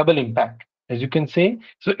has double impact, as you can say.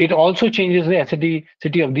 So it also changes the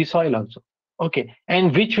acidity of the soil also. Okay,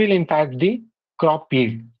 and which will impact the crop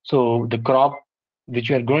yield. So the crop which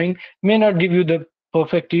you are growing may not give you the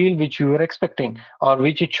perfect yield which you were expecting or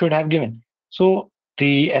which it should have given. So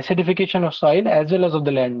the acidification of soil as well as of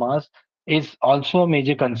the land mass is also a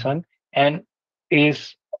major concern, and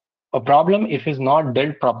is a problem if is not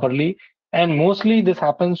dealt properly. And mostly this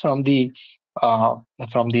happens uh,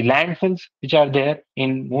 from the landfills which are there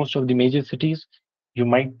in most of the major cities. You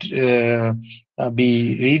might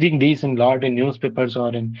be reading these in lot in newspapers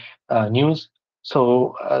or in news.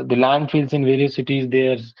 So the landfills in various cities,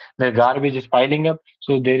 the garbage is piling up.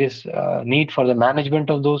 So there is need for the management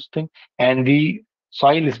of those things, and the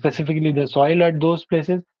soil, specifically the soil at those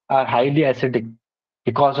places, are highly acidic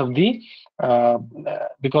because of the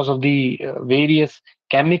various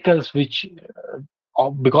chemicals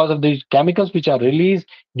because of the chemicals which are released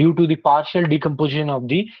due to the partial decomposition of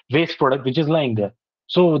the waste product which is lying there.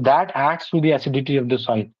 So that adds to the acidity of the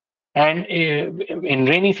soil. And in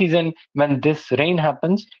rainy season, when this rain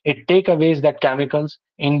happens, it take away that chemicals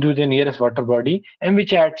into the nearest water body, and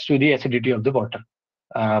which adds to the acidity of the water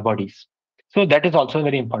bodies. So that is also a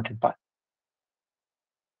very important part.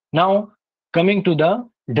 Now, coming to the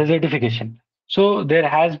desertification. So there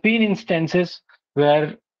has been instances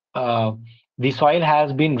where uh, the soil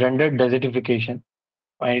has been rendered desertification,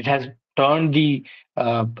 and it has turned the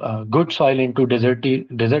good soil into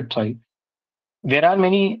desert soil. There are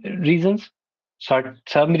many reasons.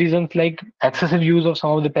 Some reasons like excessive use of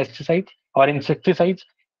some of the pesticides or insecticides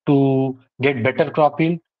to get better crop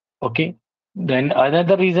yield. Okay. Then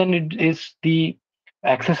another reason it is the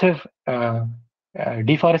excessive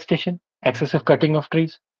deforestation, excessive cutting of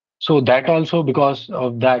trees. So that also, because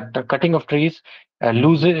of that cutting of trees,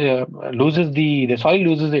 loses the soil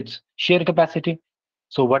loses its shear capacity.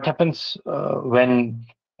 So what happens when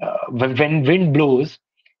wind blows,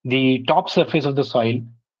 the top surface of the soil,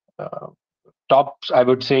 uh, tops, I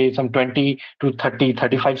would say some 20 to 30,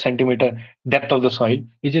 35 centimeter depth of the soil,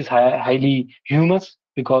 which is highly humus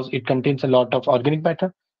because it contains a lot of organic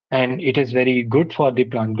matter and it is very good for the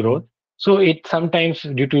plant growth. So it sometimes,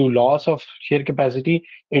 due to loss of shear capacity,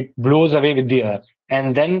 it blows away with the earth.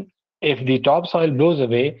 And then if the topsoil blows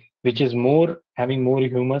away, which is more having more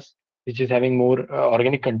humus, which is having more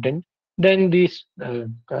organic content, then the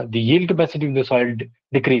yield capacity of the soil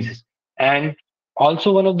decreases. And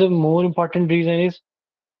also, one of the more important reason is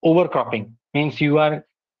overcropping. Means you are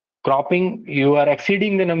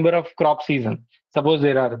exceeding the number of crop seasons. Suppose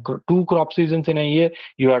there are two crop seasons in a year,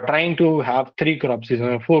 you are trying to have three crop seasons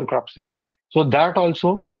or four crop seasons. So that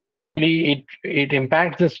also actually it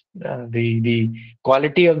impacts the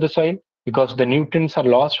quality of the soil because the nutrients are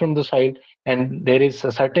lost from the soil, and there is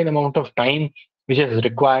a certain amount of time which is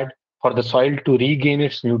required for the soil to regain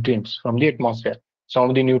its nutrients from the atmosphere. Some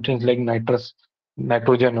of the nutrients like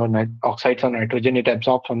nitrogen or oxides of nitrogen, it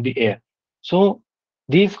absorbs from the air. So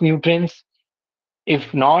these nutrients,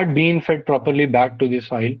 if not being fed properly back to the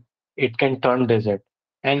soil, it can turn desert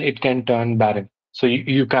and it can turn barren. So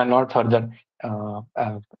you cannot further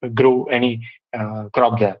grow any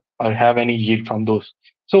crop there or have any yield from those.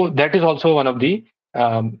 So that is also one of the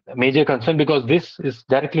major concern because this is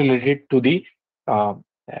directly related to the, uh,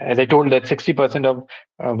 as I told, that 60%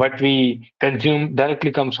 of what we consume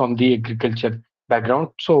directly comes from the agriculture background.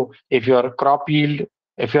 So if your crop yield,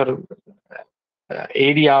 if your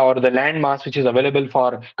area or the land mass which is available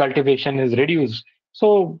for cultivation is reduced,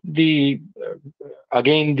 so the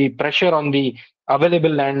again the pressure on the available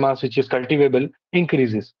land mass which is cultivable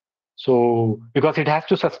increases, so because it has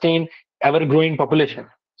to sustain ever growing population.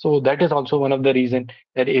 So that is also one of the reason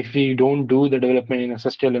that if we don't do the development in a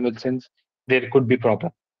sustainable sense, there could be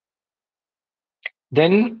problem.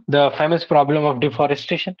 Then the famous problem of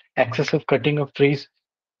deforestation, excessive cutting of trees.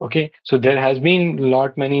 Okay, so there has been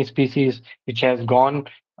lot many species which has gone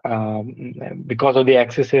because of the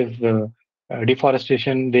excessive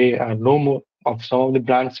deforestation. They are no more of some of the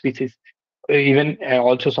plant species, even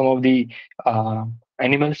also some of the uh,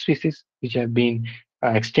 animal species which have been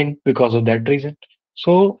extinct because of that reason.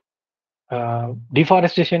 So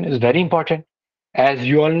deforestation is very important, as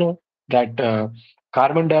you all know that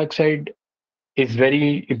carbon dioxide is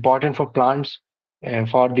very important for plants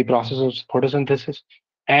for the process of photosynthesis.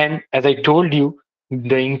 And as I told you,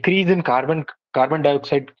 the increase in carbon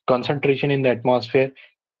dioxide concentration in the atmosphere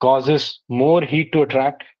causes more heat to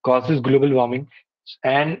attract, causes global warming.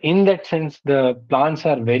 And in that sense, the plants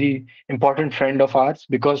are very important friend of ours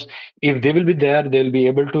because if they will be there, they'll be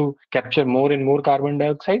able to capture more and more carbon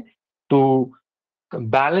dioxide to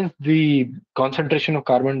balance the concentration of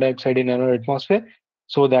carbon dioxide in our atmosphere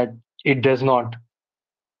so that it does not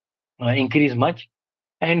increase much.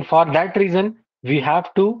 And for that reason, we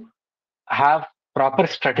have to have proper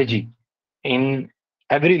strategy in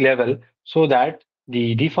every level so that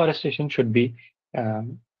the deforestation should be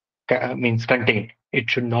means contained. It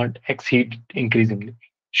should not exceed increasingly,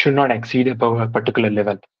 should not exceed a particular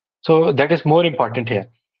level. So that is more important here.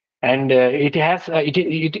 And it has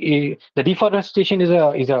the deforestation is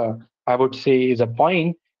a I would say is a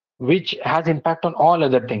point which has impact on all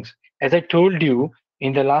other things, as I told you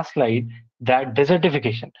in the last slide, that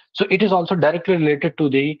desertification. So it is also directly related to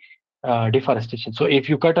the deforestation. So if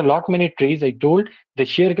you cut a lot many trees, I told, the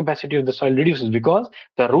shear capacity of the soil reduces because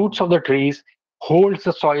the roots of the trees holds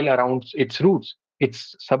the soil around its roots,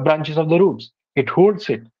 its sub branches of the roots, it holds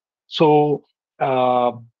it. So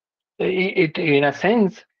uh, it in a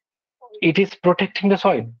sense it is protecting the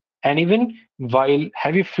soil. And even while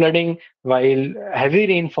heavy flooding, while heavy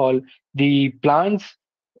rainfall, the plants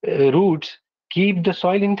roots keep the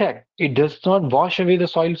soil intact. It does not wash away the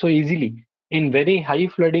soil so easily. In very high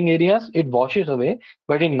flooding areas, it washes away,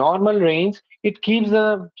 but in normal rains, it keeps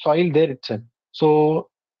the soil there itself. So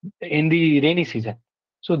in the rainy season.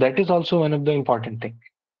 So that is also one of the important thing.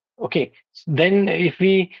 Okay. Then if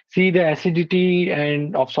we see the acidity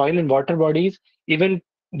and of soil and water bodies, even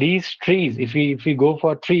these trees, if we go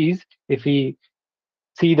for trees, if we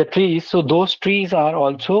see the trees, so those trees are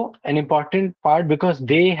also an important part because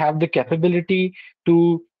they have the capability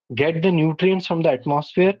to get the nutrients from the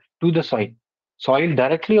atmosphere to the soil. Soil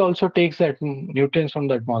directly also takes that nutrients from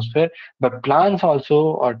the atmosphere, but plants also,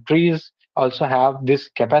 or trees also have this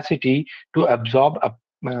capacity to absorb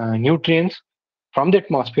nutrients from the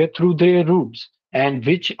atmosphere through their roots, and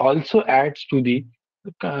which also adds to the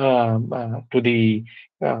to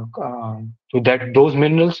that those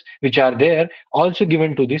minerals which are there, also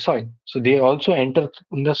given to the soil. So they also enter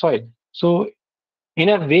in the soil. So in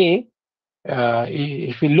a way,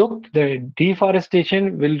 if we look, the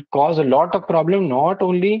deforestation will cause a lot of problem, not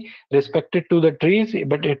only respected to the trees,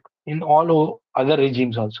 but it in all other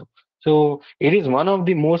regimes also. So it is one of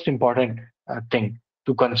the most important thing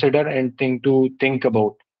to consider and thing to think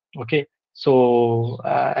about. Okay, so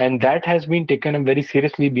and that has been taken up very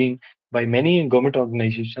seriously, being by many government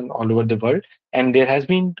organizations all over the world, and there has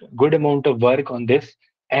been good amount of work on this,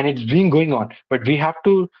 and it's been going on. But we have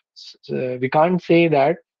to, we can't say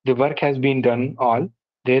that the work has been done all.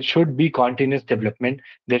 There should be continuous development.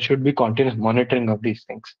 There should be continuous monitoring of these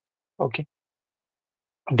things. Okay.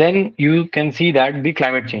 Then you can see that the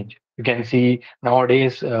climate change. You can see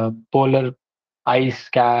nowadays polar ice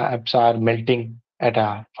caps are melting at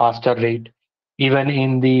a faster rate. Even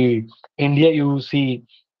in the India, you see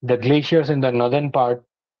the glaciers in the northern part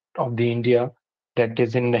of the India, that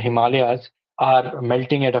is in the Himalayas, are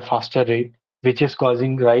melting at a faster rate, which is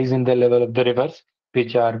causing rise in the level of the rivers,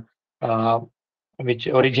 which are uh, which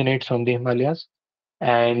originates from the Himalayas,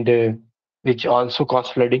 and which also cause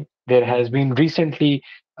flooding. There has been recently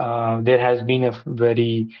there has been a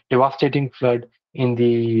very devastating flood in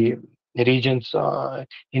the regions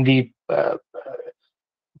in the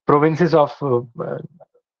provinces of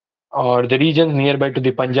or the regions nearby to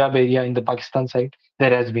the Punjab area in the Pakistan side.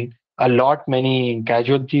 There has been a lot many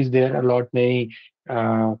casualties there, a lot many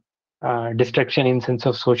uh, destruction in sense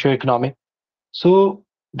of socio-economic. So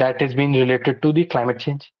that has been related to the climate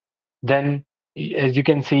change. Then, as you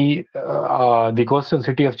can see, the coastal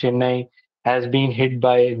city of Chennai has been hit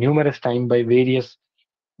by numerous times by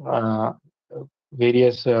uh,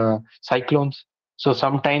 various cyclones. So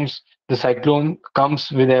sometimes the cyclone comes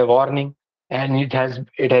with a warning, and it has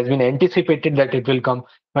been anticipated that it will come,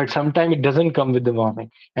 but sometimes it doesn't come with the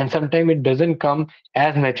warning, and sometimes it doesn't come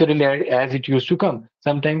as naturally as it used to come.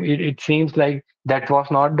 Sometimes it seems like that was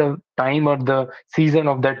not the time or the season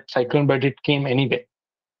of that cyclone, but it came anyway.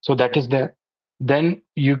 So that is there. Then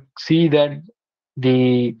you see that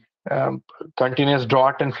the continuous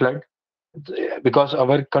drought and flood, because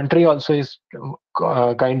our country also is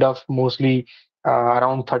kind of mostly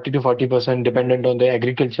around 30 to 40% dependent on the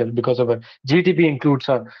agriculture, because our GDP includes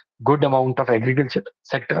a good amount of agriculture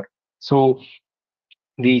sector. So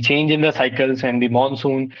the change in the cycles and the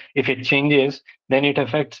monsoon, if it changes, then it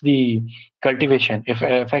affects the cultivation, if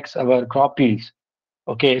it affects our crop yields.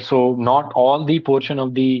 Okay, so not all the portion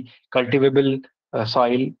of the cultivable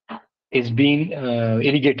soil is being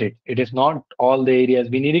irrigated. It is not all the areas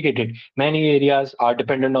being irrigated. Many areas are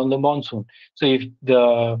dependent on the monsoon. So if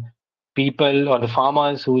the people or the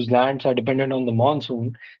farmers whose lands are dependent on the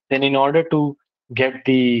monsoon, then in order to get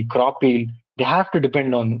the crop yield, they have to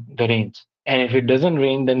depend on the rains. And if it doesn't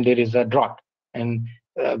rain, then there is a drought. And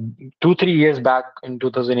 2 3 years back in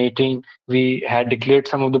 2018, we had declared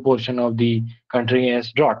some of the portion of the country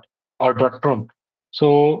as drought or drought prone.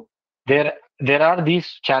 So there are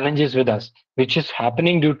these challenges with us, which is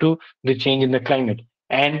happening due to the change in the climate.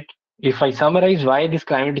 And if I summarize why this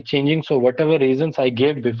climate is changing, so whatever reasons I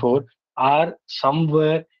gave before are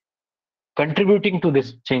somewhere contributing to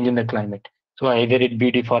this change in the climate. So either it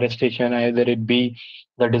be deforestation, either it be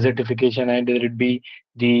the desertification, either it be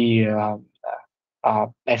the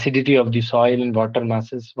acidity of the soil and water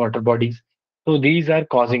masses, water bodies. So these are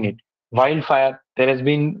causing it. Wildfire. There has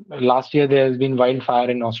been last year. There has been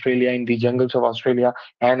wildfire in Australia, in the jungles of Australia,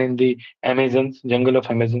 and in the Amazons, jungle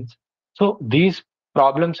of Amazons. So these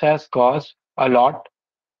problems has caused a lot,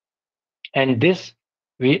 and this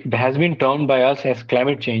has been termed by us as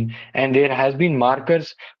climate change, and there has been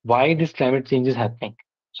markers why this climate change is happening.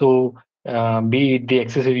 So be it the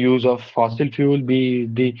excessive use of fossil fuel, be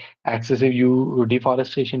it the excessive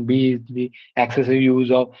deforestation, be it the excessive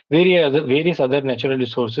use of various other natural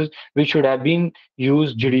resources, which should have been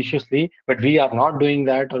used judiciously, but we are not doing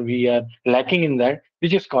that, or we are lacking in that,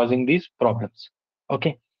 which is causing these problems.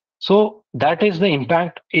 Okay, so that is the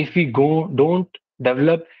impact if we go don't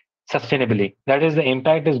develop sustainably. That is the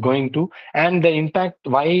impact is going to, and the impact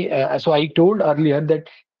why. So I told earlier that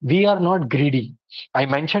we are not greedy. I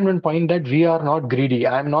mentioned one point that we are not greedy.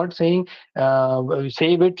 I'm not saying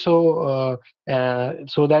save it so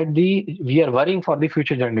that the we are worrying for the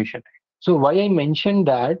future generation. So why I mentioned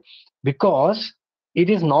that, because it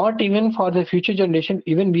is not even for the future generation.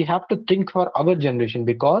 Even we have to think for our generation,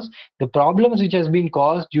 because the problems which has been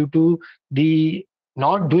caused due to the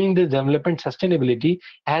not doing the development sustainability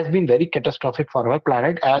has been very catastrophic for our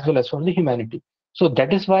planet as well as for the humanity. So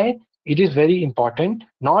that is why it is very important,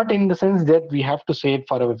 not in the sense that we have to save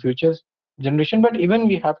for our future generation, but even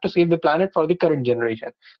we have to save the planet for the current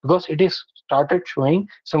generation, because it is started showing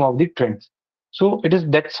some of the trends. So it is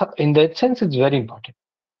that's in that sense it's very important.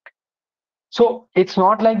 So it's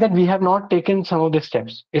not like that we have not taken some of the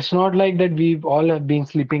steps. It's not like that we've all have been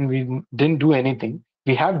sleeping. We didn't do anything.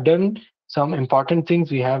 We have done some important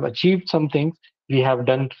things. We have achieved some things. We have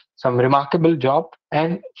done some remarkable job,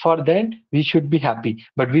 and for that we should be happy.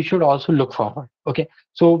 But we should also look forward. Okay,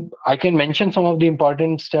 so I can mention some of the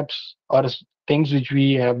important steps or things which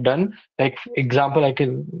we have done. Like example, I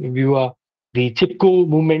can give you a the Chipko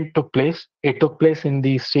movement took place. It took place in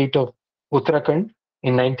the state of Uttarakhand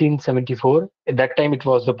in 1974. At that time, it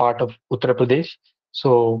was the part of Uttar Pradesh.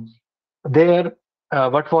 So there,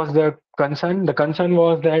 what was the concern? The concern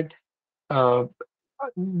was that uh,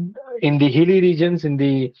 in the hilly regions, in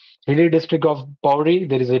the hilly district of Pauri,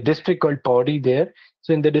 there is a district called Pauri there.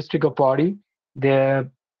 So in the district of Pauri, the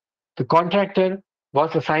the contractor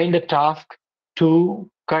was assigned a task to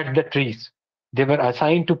cut the trees. They were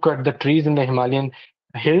assigned to cut the trees in the Himalayan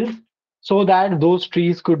hills so that those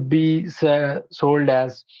trees could be sold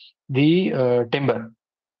as the timber.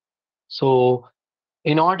 So,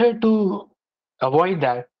 in order to avoid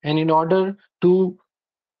that, and in order to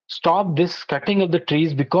stop this cutting of the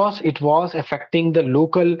trees, because it was affecting the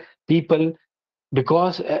local people,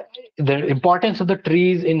 because the importance of the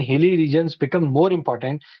trees in hilly regions become more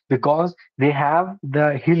important, because they have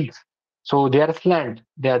the hills, so they are slant,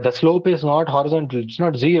 the slope is not horizontal, it's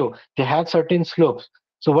not zero, they have certain slopes.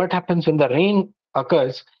 So what happens when the rain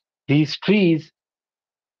occurs, these trees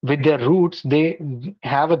with their roots, they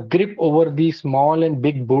have a grip over the small and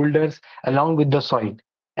big boulders along with the soil.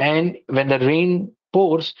 And when the rain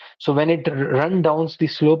pours, so when it runs down the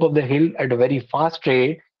slope of the hill at a very fast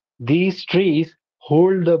rate, these trees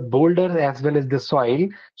hold the boulders as well as the soil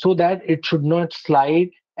so that it should not slide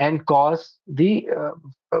and cause the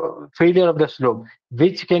failure of the slope,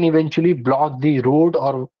 which can eventually block the road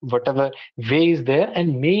or whatever way is there,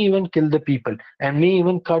 and may even kill the people, and may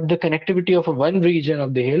even cut the connectivity of one region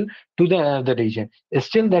of the hill to the other region.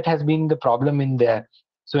 Still, that has been the problem in there.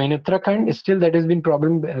 So in Uttarakhand, still that has been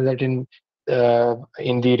problem that in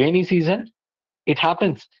the rainy season, it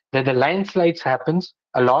happens that the landslides happens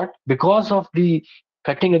a lot because of the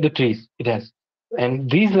cutting of the trees it has, and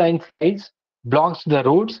these landslides blocks the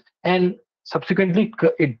roads, and subsequently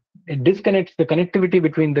it disconnects the connectivity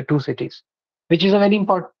between the two cities, which is a very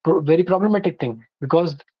important very problematic thing,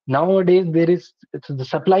 because nowadays there is the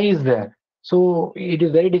supply is there, so it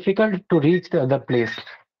is very difficult to reach the other place.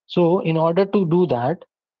 So in order to do that,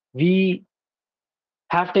 we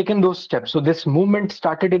have taken those steps. So this movement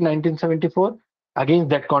started in 1974 against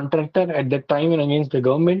that contractor at that time and against the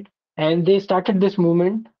government. And they started this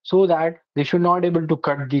movement so that they should not able to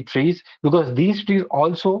cut the trees, because these trees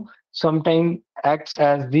also sometimes acts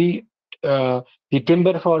as the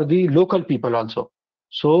timber for the local people also.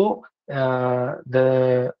 So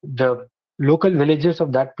the local villagers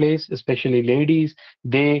of that place, especially ladies,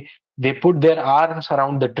 they put their arms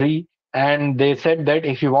around the tree, and they said that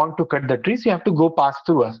if you want to cut the trees, you have to go pass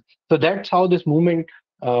through us. So that's how this movement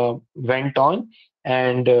went on.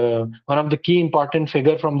 And one of the key important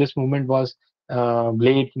figure from this movement was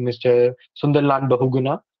late Mr. Sundarlal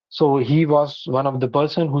Bahuguna. So he was one of the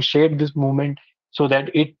person who shaped this movement so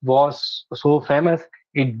that it was so famous.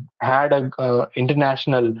 It had a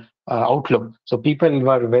international outlook. So people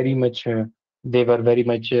were very much they were very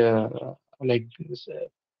much like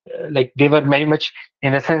they were very much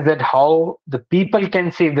in the sense that how the people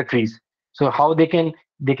can save the trees, so how they can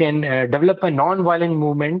develop a non-violent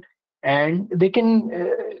movement, and they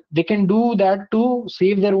can do that to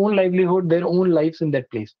save their own livelihood, their own lives in that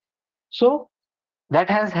place. So that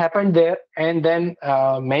has happened there, and then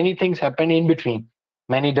many things happen in between.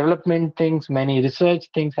 many development things, many research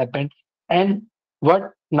things happened. And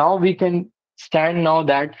what now we can stand now,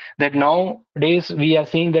 that nowadays we are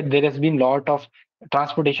seeing that there has been lot of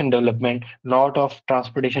transportation development, lot of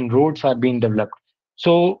transportation roads are being developed.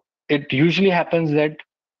 So it usually happens that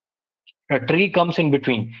a tree comes in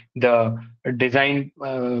between the design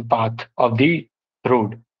path of the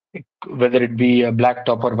road, whether it be a black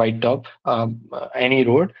top or white top, any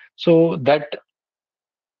road. So that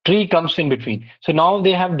tree comes in between. So now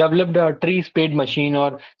they have developed a tree spade machine,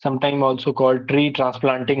 or sometimes also called tree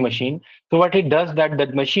transplanting machine. So what it does,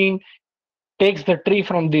 that machine takes the tree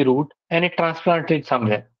from the root and it transplants it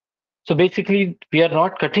somewhere. So basically, we are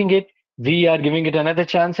not cutting it. We are giving it another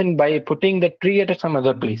chance, and by putting the tree at some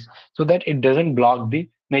other place so that it doesn't block the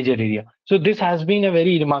major area. So this has been a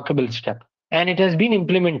very remarkable step, and it has been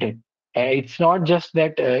implemented. It's not just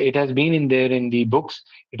that it has been in there in the books.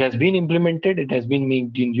 It has been implemented. It has been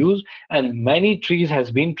made in use, and many trees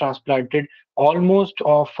has been transplanted almost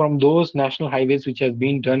from those national highways which has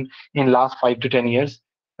been done in last 5 to 10 years.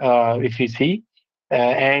 If you see,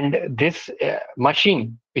 and this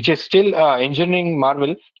machine, which is still engineering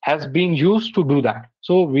marvel, has been used to do that.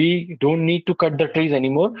 So we don't need to cut the trees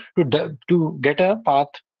anymore to get a path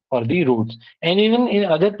for the roads. And even in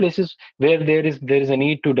other places where there is a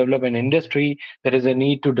need to develop an industry, there is a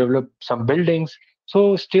need to develop some buildings.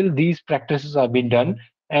 So still these practices are being done,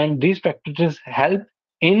 and these practices help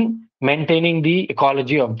in maintaining the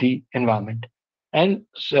ecology of the environment. And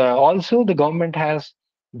also the government has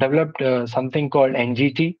developed something called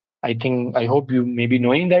NGT. I hope you may be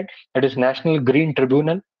knowing that. That is National Green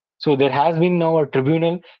Tribunal. So there has been now a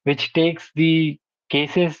tribunal which takes the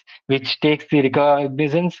cases, which takes the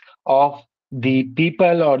recognizance of the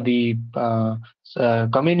people or the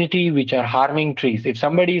community which are harming trees. If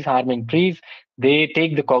somebody is harming trees, they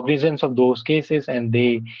take the cognizance of those cases, and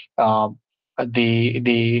uh,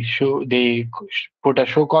 they put a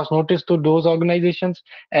show cause notice to those organizations,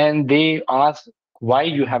 and they ask why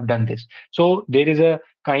you have done this. So there is a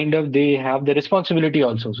kind of, they have the responsibility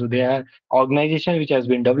also. So they are organization which has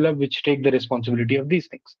been developed which take the responsibility of these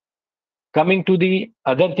things. Coming to the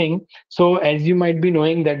other thing, so as you might be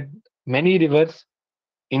knowing that many rivers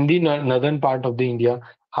in the northern part of the India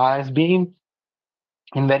has been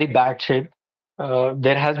in very bad shape.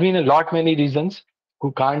 There has been a lot many reasons.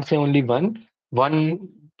 Who can't say only one. One,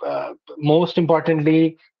 most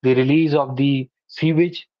importantly, the release of the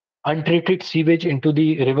sewage, untreated sewage into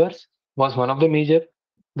the rivers was one of the major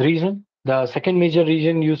reason. The second major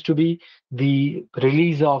reason used to be the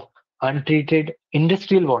release of untreated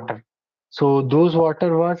industrial water. So those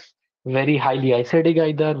water was very highly acidic,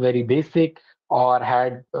 either very basic, or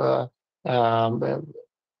had um,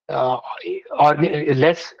 uh,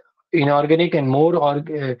 less inorganic and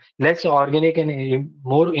less organic and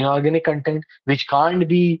more inorganic content,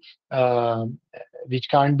 uh, which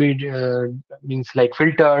can't be means like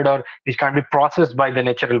filtered, or which can't be processed by the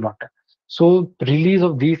natural water. So release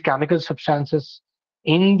of these chemical substances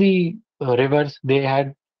in the rivers, they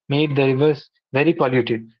had made the rivers very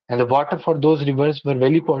polluted, and the water for those rivers was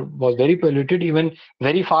very polluted, even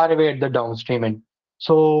very far away at the downstream end.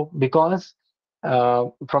 So because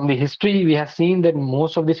from the history, we have seen that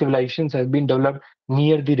most of the civilizations have been developed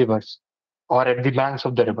near the rivers or at the banks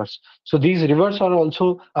of the rivers. So these rivers are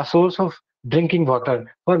also a source of drinking water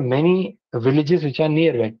for many villages which are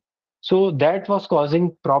nearby. So that was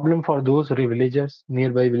causing problem for those villagers,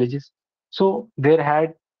 nearby villages. So there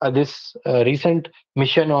had this recent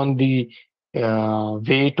mission on the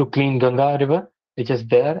way to clean Ganga River, which is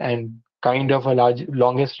there, and kind of a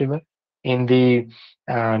longest river in the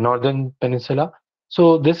northern peninsula.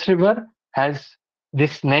 So this river has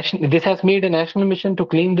this has made a national mission to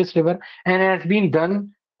clean this river, and has been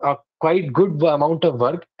done a quite good amount of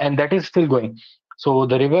work, and that is still going. So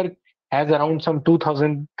the river has around some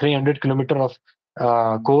 2,300 kilometer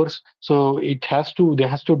of course. So they has to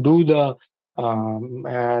do the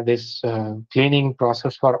this cleaning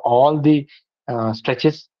process for all the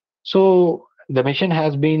stretches. So the mission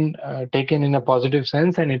has been taken in a positive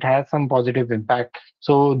sense, and it has some positive impact.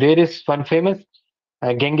 So there is one famous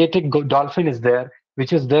Gangetic dolphin is there,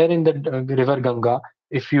 which is there in the river Ganga.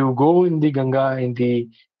 If you go in the Ganga in the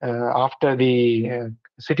after the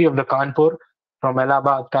city of the Kanpur, from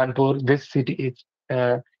Allahabad, Kanpur, this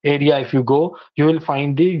area, if you go, you will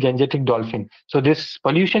find the Gangetic dolphin. So this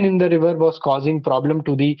pollution in the river was causing problem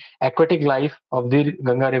to the aquatic life of the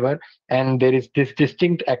Ganga river, and there is this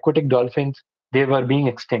distinct aquatic dolphins. They were being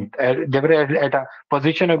extinct. They were at a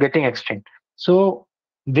position of getting extinct. So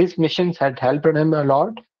these missions had helped them a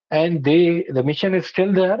lot, and the mission is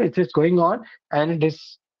still there. It is going on, and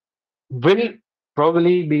this will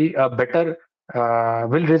probably be a better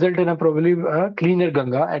will result in a probably cleaner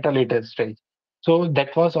Ganga at a later stage. So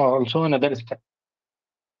that was also another step.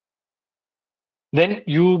 Then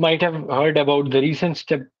you might have heard about the recent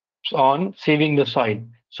steps on saving the soil.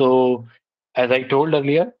 So as I told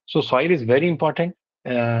earlier, so soil is very important,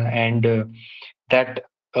 and that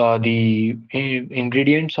the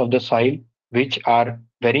ingredients of the soil, which are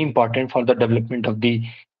very important for the development of the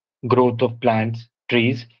growth of plants,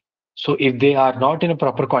 trees. So if they are not in a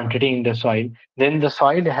proper quantity in the soil, then the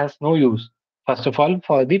soil has no use. First of all,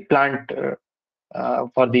 for the plant,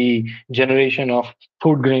 for the generation of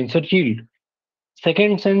food grains or yield.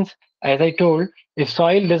 Second sense, as I told, if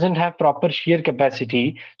soil doesn't have proper shear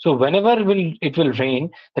capacity, so whenever it will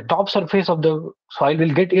rain, the top surface of the soil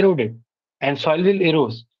will get eroded and soil will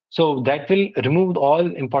erode. So that will remove all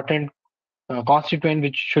important constituent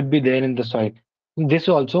which should be there in the soil. This is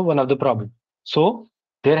also one of the problems. So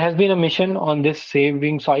there has been a mission on this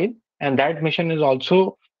saving soil, and that mission is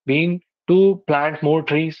also been to plant more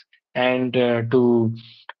trees and to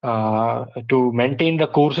maintain the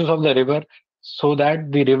courses of the river so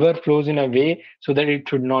that the river flows in a way so that it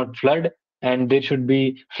should not flood, and there should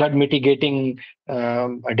be flood mitigating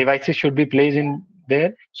devices should be placed in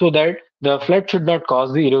there so that the flood should not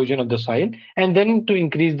cause the erosion of the soil, and then to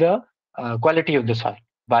increase the quality of the soil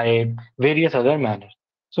by various other manners.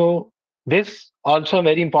 So this also a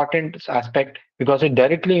very important aspect because it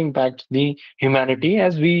directly impacts the humanity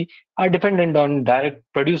as we are dependent on direct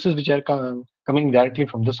produces which are coming directly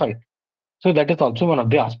from the soil. So that is also one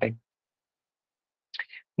of the aspects.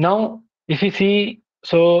 Now, if you see,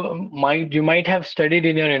 so you might have studied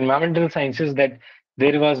in your environmental sciences that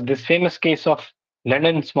there was this famous case of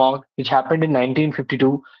London smog which happened in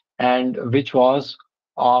 1952 and which was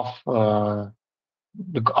of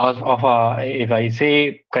because of if I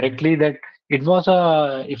say correctly that it was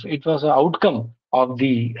a if it was an outcome of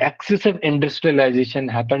the excessive industrialization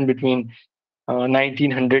happened between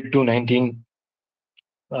 1900 to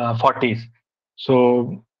 1940s.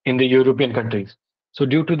 So in the European countries. So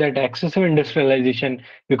due to that excessive industrialization,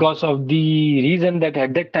 because of the reason that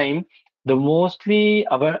at that time the mostly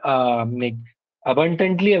like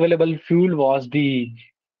abundantly available fuel was the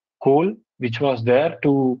coal, which was there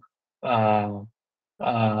uh,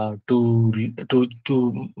 to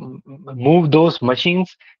move those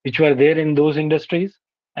machines which were there in those industries.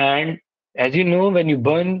 And as you know, when you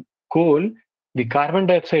burn coal, the carbon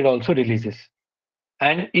dioxide also releases.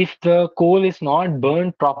 And if the coal is not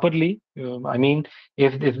burned properly, I mean,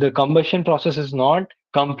 if the combustion process is not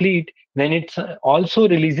complete, then it also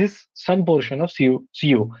releases some portion of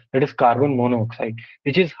CO, that is carbon monoxide,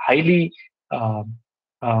 which is uh,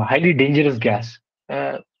 highly dangerous gas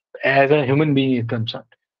uh, as a human being is concerned.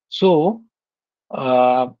 So,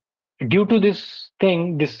 uh, due to this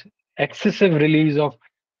thing, this excessive release of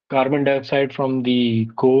carbon dioxide from the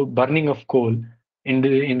coal, burning of coal in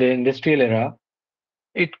the industrial era,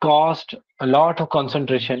 it caused a lot of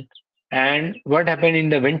concentration. And what happened in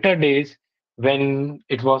the winter days when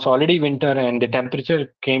it was already winter and the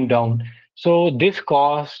temperature came down? So this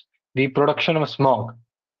caused the production of smog.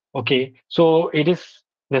 Okay, so it is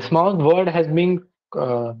the smog word uh, has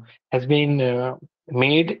been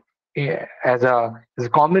made as a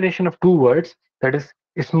combination of two words, that is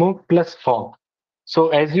smoke plus fog. So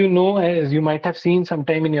as you know, as you might have seen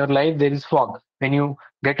sometime in your life, there is fog. When you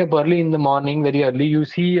get up early in the morning, very early, you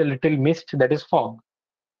see a little mist, that is fog.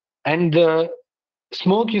 And the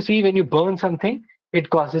smoke you see when you burn something, it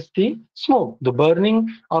causes the smoke. The burning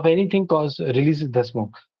of anything releases the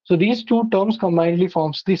smoke. So these two terms combinedly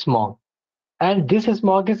forms the smog, and this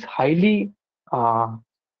smog is uh,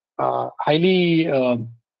 highly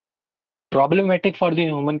problematic for the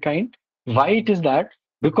humankind. Why it is that?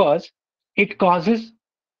 Because it causes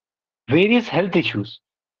various health issues.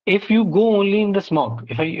 If you go only in the smog,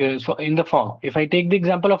 if I so in the fog, if I take the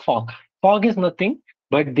example of fog, fog is nothing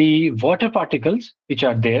but the water particles which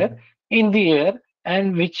are there in the air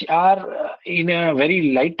and which are in a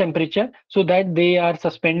very light temperature, so that they are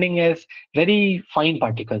suspending as very fine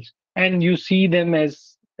particles, and you see them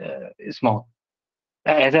as smog,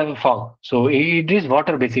 as a fog. So it is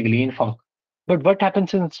water basically in fog. But what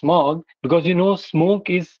happens in smog? Because you know, smoke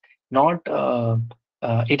is not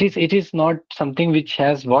it is not something which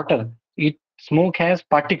has water. It Smoke has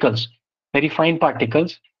particles, very fine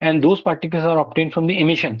particles, and those particles are obtained from the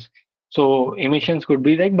emissions. So emissions could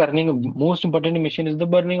be like burning. Most important emission is the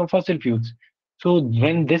burning of fossil fuels. So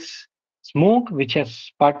when this smoke, which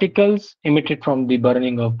has particles emitted from the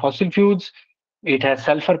burning of fossil fuels, it has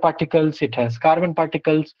sulfur particles, it has carbon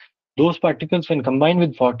particles. Those particles, when combined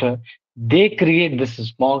with water, they create this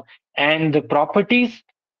smog. And the properties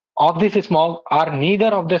of this smog are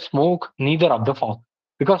neither of the smoke, neither of the fog.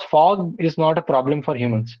 Because fog is not a problem for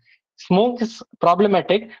humans. Smoke is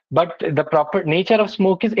problematic, but the proper nature of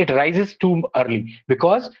smoke is it rises too early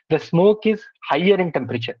because the smoke is higher in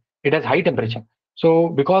temperature. It has high temperature. So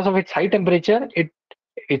because of its high temperature,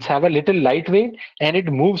 it's have a little lightweight and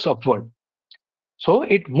it moves upward. So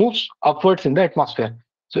it moves upwards in the atmosphere.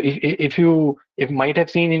 So if you if might have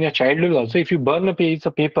seen in your childhood also, if you burn a piece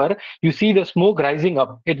of paper, you see the smoke rising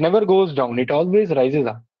up. It never goes down. It always rises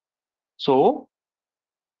up. So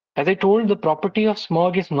as I told, the property of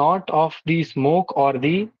smog is not of the smoke or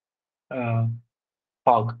the uh,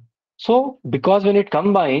 fog. So because when it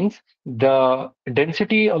combines, the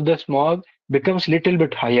density of the smog becomes little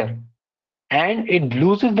bit higher and it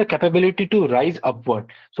loses the capability to rise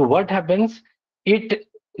upward. So what happens? It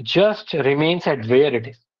just remains at where it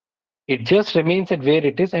is. It just remains at where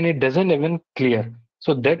it is and it doesn't even clear.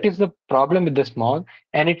 So that is the problem with the smog,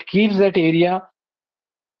 and it keeps that area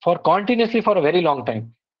for continuously for a very long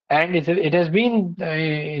time. And it has been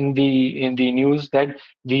in the news that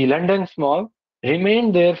the London smog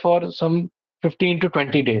remained there for some 15 to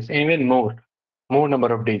 20 days, even more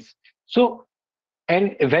number of days. So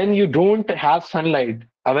and when you don't have sunlight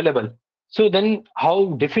available, so then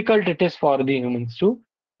how difficult it is for the humans to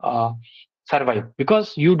uh, survive,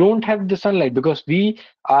 because you don't have the sunlight, because we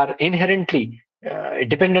are inherently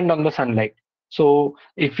dependent on the sunlight. So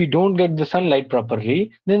if we don't get the sunlight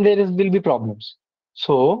properly, then will be problems.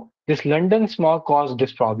 So this London smog caused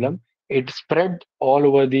this problem. It spread all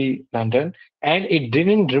over the London, and it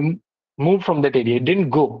didn't move from that area. It didn't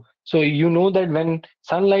go. So you know that when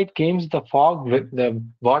sunlight comes, the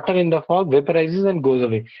water in the fog vaporizes and goes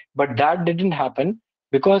away. But that didn't happen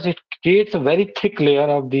because it creates a very thick layer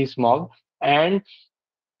of the smog, and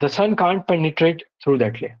the sun can't penetrate through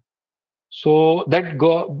that layer. So that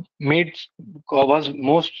was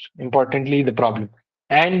most importantly the problem.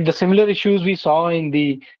 And the similar issues we saw in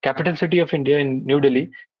the capital city of India, in New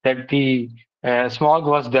Delhi, that the smog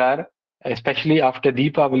was there, especially after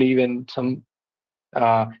Deepavali, when some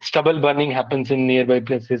stubble burning happens in nearby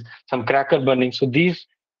places, some cracker burning. So these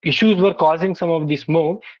issues were causing some of the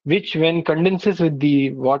smoke, which when condenses with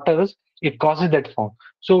the waters, it causes that fog.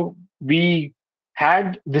 So we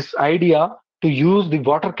had this idea to use the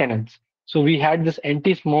water cannons. So we had this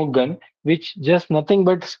anti-smoke gun, which just nothing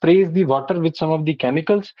but sprays the water with some of the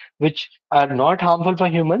chemicals which are not harmful for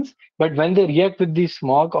humans, but when they react with the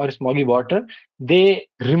smog or smoggy water, they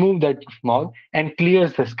remove that smog and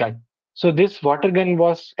clears the sky. So this water gun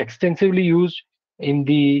was extensively used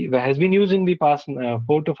has been used in the past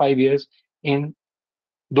 4 to 5 years in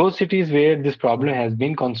those cities where this problem has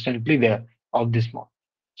been constantly there of this smog.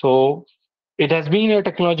 So it has been a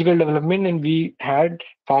technological development, and we had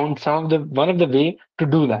found one of the way to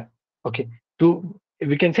do that. Okay, to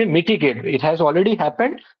we can say mitigate. It has already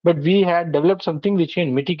happened, but we had developed something which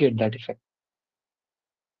can mitigate that effect.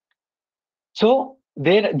 So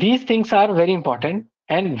these things are very important,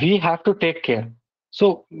 and we have to take care.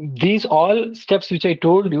 So these all steps which I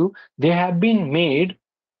told you, they have been made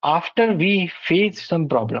after we face some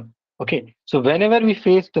problem. Okay. So whenever we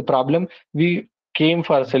face the problem, we came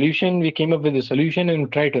for a solution, we came up with a solution and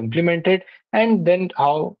try to implement it. And then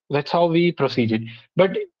that's how we proceeded.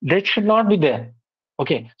 But that should not be there.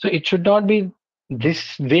 Okay. So it should not be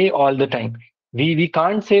this way all the time. We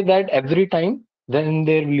can't say that every time, then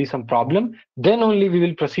there will be some problem, then only we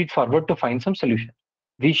will proceed forward to find some solution.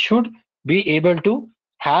 We should be able to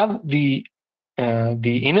have the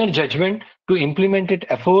inner judgment to implement it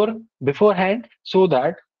beforehand, so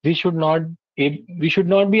that we should not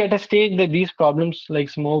be at a stage that these problems like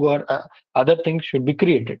smoke or other things should be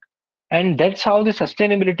created. And that's how the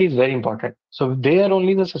sustainability is very important. So there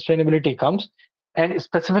only the sustainability comes. And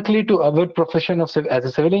specifically to our profession as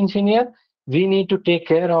a civil engineer, we need to take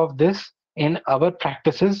care of this in our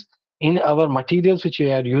practices, in our materials which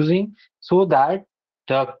we are using, so that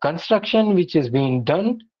the construction which is being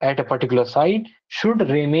done at a particular site should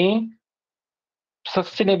remain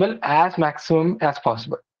sustainable as maximum as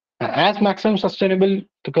possible. As maximum sustainable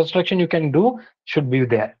the construction you can do should be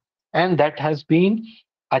there. And that has been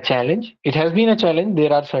a challenge. It has been a challenge.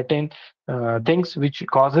 There are certain things which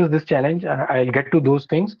causes this challenge. I'll get to those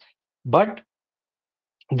things. But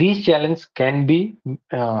these challenges can be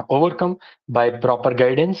overcome by proper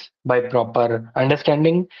guidance, by proper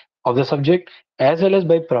understanding of the subject, as well as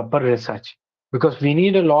by proper research. Because we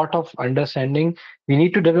need a lot of understanding, we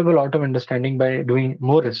need to develop a lot of understanding by doing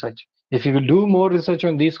more research. If we will do more research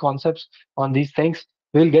on these concepts, on these things,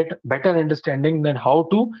 we'll get better understanding than how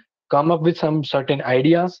to come up with some certain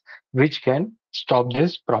ideas which can stop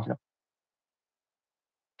this problem.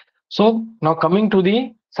 So now coming to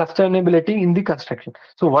the sustainability in the construction.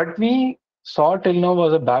 So what we saw till now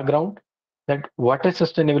was a background, that what is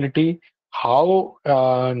sustainability, how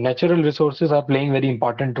natural resources are playing very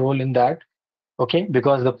important role in that. Okay,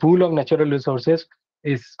 because the pool of natural resources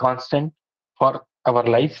is constant for our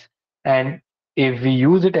lives, and if we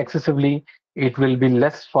use it excessively, it will be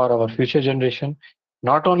less for our future generation.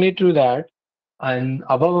 Not only to that, and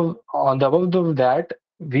above on the above of that,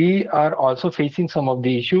 we are also facing some of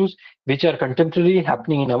the issues which are contemporary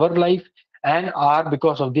happening in our life and are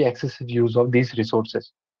because of the excessive use of these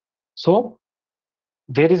resources. So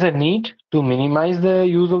there is a need to minimize the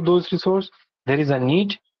use of those resources. There is a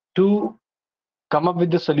need to come up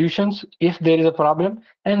with the solutions if there is a problem,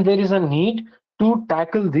 and there is a need to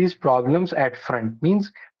tackle these problems at front,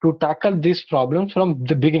 means to tackle these problems from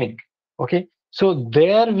the beginning. Okay, so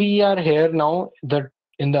there we are here now, that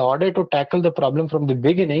in the order to tackle the problem from the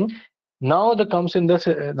beginning, now we comes in the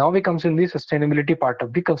sustainability part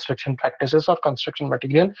of the construction practices or construction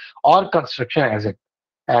material or construction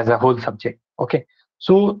as a whole subject. Okay,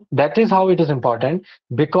 so that is how it is important,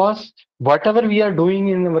 because whatever we are doing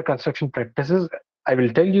in our construction practices, I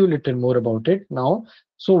will tell you a little more about it now.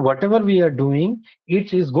 So whatever we are doing,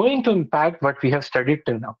 it is going to impact what we have studied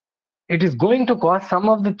till now. It is going to cause some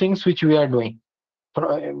of the things which we are doing,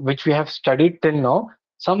 which we have studied till now.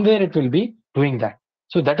 Somewhere it will be doing that.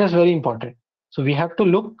 So that is very important. So we have to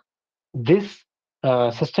look this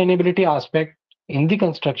sustainability aspect in the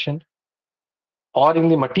construction or in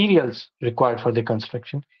the materials required for the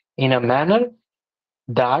construction in a manner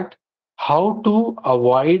that how to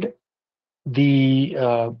avoid the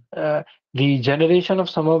the generation of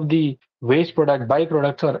some of the waste product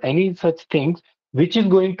byproducts or any such things which is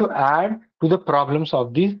going to add to the problems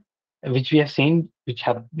of these, which we have seen,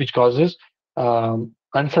 which causes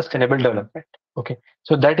unsustainable development. Okay,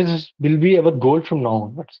 so that is will be our goal from now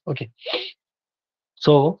onwards. Okay,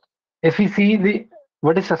 so if we see the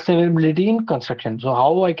what is sustainability in construction, so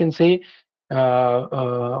how I can say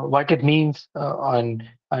what it means,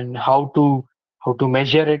 and how to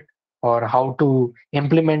measure it or how to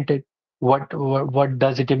implement it, what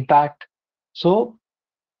does it impact. So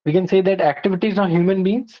we can say that activities of human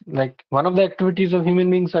beings, like one of the activities of human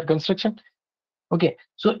beings are construction. Okay,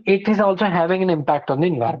 so it is also having an impact on the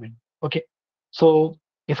environment. Okay, so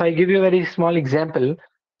if I give you a very small example,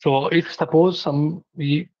 so if suppose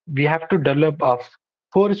we have to develop a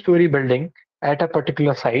four-story building at a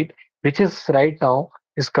particular site, which is right now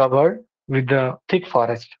is covered with the thick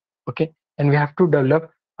forest. Okay, and we have to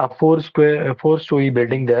develop a four-story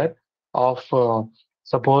building there of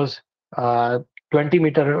suppose uh,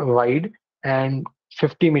 20-meter wide and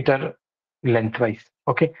 50-meter lengthwise.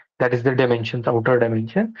 Okay, that is the dimensions, outer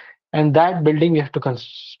dimension, and that building we have to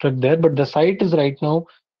construct there, but the site is right now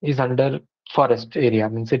is under forest area,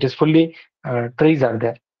 means it is fully trees are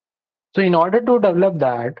there. So in order to develop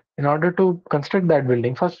that, in order to construct that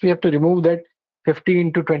building, first we have to remove that 50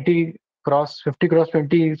 into 20 cross 50 cross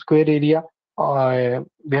 20 square area.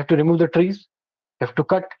 We have to remove the trees, we have to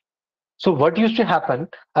cut. So what used to happen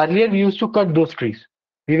earlier, we used to cut those trees.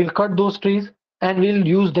 We will cut those trees and we'll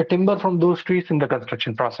use the timber from those trees in the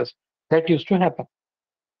construction process. That used to happen.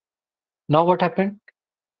 Now what happened?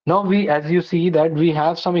 Now we, as you see, that we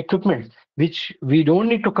have some equipment which we don't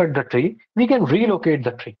need to cut the tree. We can relocate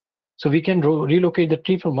the tree. So we can relocate the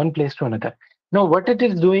tree from one place to another. Now what it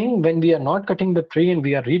is doing when we are not cutting the tree and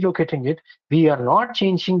we are relocating it, we are not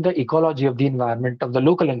changing the ecology of the environment, of the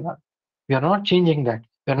local environment. We are not changing that.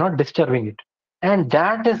 We are not disturbing it. And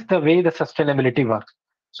that is the way the sustainability works.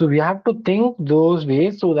 So we have to think those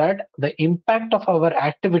ways so that the impact of our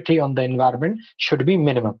activity on the environment should be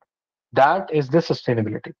minimum. That is the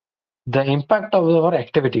sustainability. The impact of our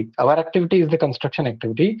activity is the construction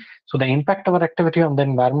activity. So the impact of our activity on the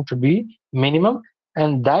environment should be minimum.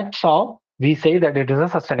 And that's how we say that it is a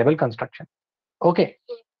sustainable construction. Okay.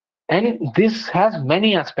 And this has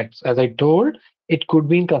many aspects. As I told, it could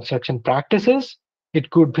be in construction practices, it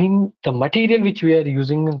could be in the material which we are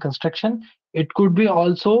using in construction, it could be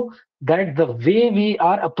also that the way we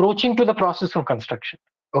are approaching to the process of construction.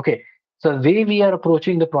 Okay, so the way we are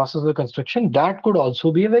approaching the process of construction, that could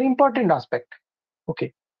also be a very important aspect.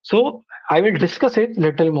 Okay, so I will discuss it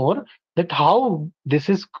little more, that how this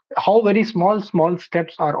is, how very small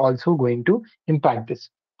steps are also going to impact this.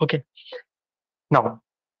 Okay, now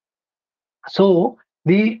so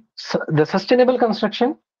the sustainable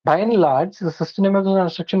construction, by and large, the sustainable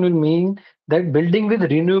construction will mean that building with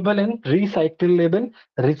renewable and recyclable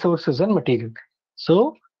resources and material.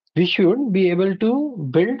 So we should be able to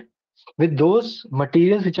build with those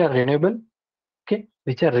materials which are renewable, okay,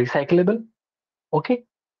 which are recyclable, okay.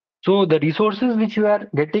 So the resources which you are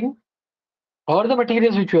getting, or the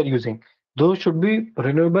materials which we are using, those should be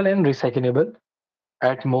renewable and recyclable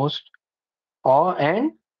at most, or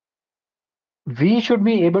and we should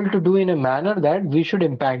be able to do in a manner that we should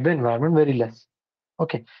impact the environment very less.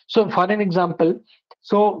 Okay, so for an example,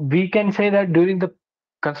 so we can say that during the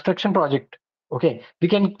construction project, okay, we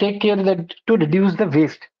can take care that to reduce the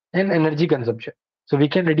waste and energy consumption. So we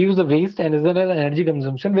can reduce the waste and as well as energy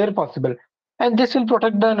consumption where possible, and this will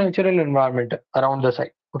protect the natural environment around the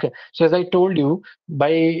site. Okay, so as I told you, by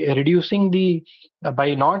reducing the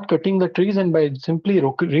by not cutting the trees and by simply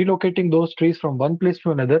relocating those trees from one place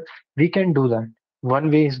to another, we can do that. One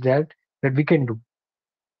way is that we can do.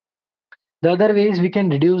 The other way is we can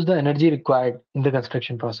reduce the energy required in the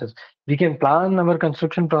construction process. We can plan our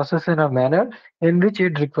construction process in a manner in which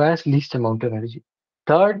it requires least amount of energy.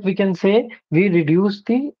 Third, we can say we reduce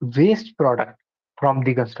the waste product from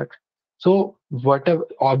the construction. So whatever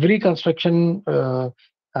every construction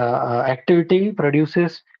activity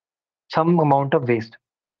produces some amount of waste.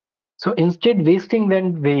 So instead wasting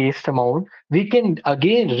that waste amount, we can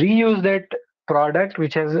again reuse that product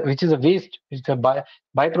which is a waste, it's a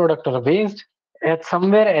byproduct or a waste at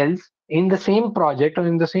somewhere else in the same project or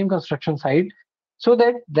in the same construction site, so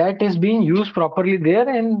that that is being used properly there,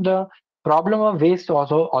 and the problem of waste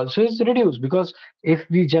also is reduced, because if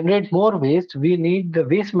we generate more waste, we need the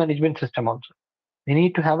waste management system also. We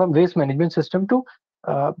need to have a waste management system to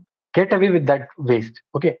uh, get away with that waste,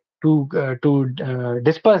 okay, to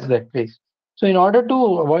disperse that waste. So in order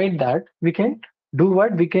to avoid that, we can do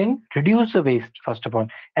what? We can reduce the waste first of all,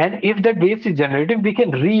 and if that waste is generated, we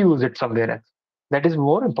can reuse it somewhere else. That is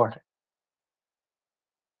more important.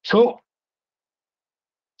 So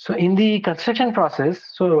so in the construction process,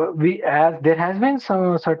 so we as there has been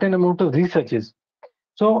some certain amount of researches.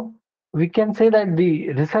 So we can say that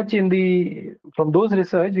the research in the from those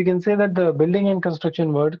research, we can say that the building and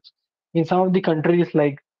construction works in some of the countries,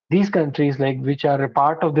 like these countries, like which are a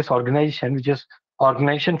part of this organization, which is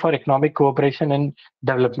Organization for Economic Cooperation and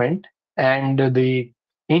Development, and the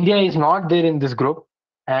India is not there in this group,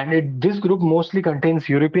 and this group mostly contains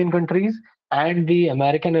European countries and the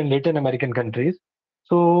American and Latin American countries.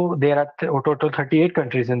 So there are total 38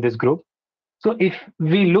 countries in this group. So if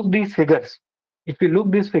we look these figures,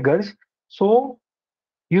 so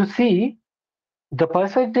you see the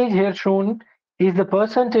percentage here shown is the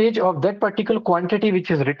percentage of that particular quantity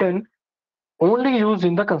which is written only used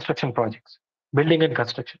in the construction projects, building and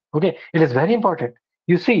construction. Okay, it is very important.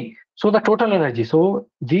 You see, so the total energy. So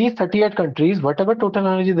these 38 countries, whatever total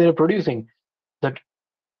energy they are producing, that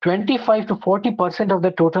 25 to 40% of the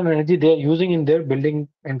total energy they are using in their building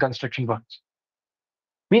and construction works.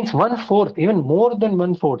 Means one fourth, even more than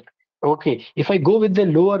one fourth. Okay, if I go with the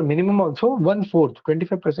lower minimum also, one fourth,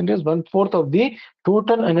 25% is one fourth of the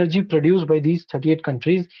total energy produced by these 38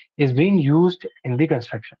 countries is being used in the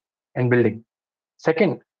construction and building.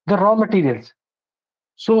 Second, the raw materials.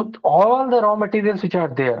 So all the raw materials which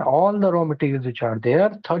are there,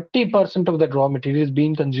 30% of that raw material is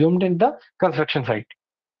being consumed in the construction site.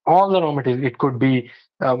 All the raw materials. It could be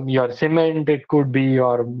your cement, it could be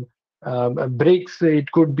your bricks,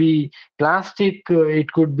 it could be plastic,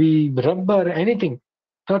 it could be rubber, anything.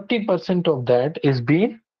 30% of that is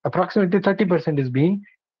being, approximately 30% is being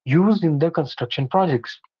used in the construction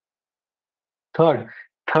projects. Third,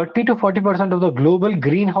 30 to 40% of the global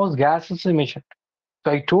greenhouse gases emission.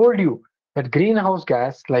 So I told you that greenhouse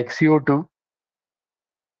gas like CO2,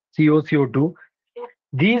 CO2,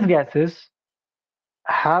 these gases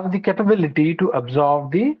have the capability to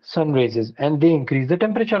absorb the sun rays and they increase the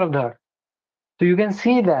temperature of the earth. So you can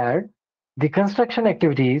see that the construction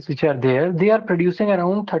activities which are there, they are producing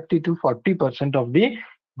around 30 to 40% of the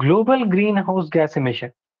global greenhouse gas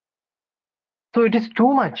emission. So it is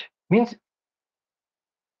too much. Means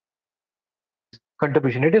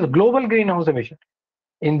contribution. It is global greenhouse emission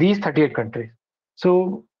in these 38 countries.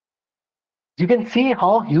 So you can see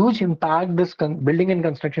how huge impact this building and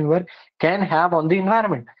construction work can have on the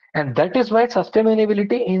environment, and that is why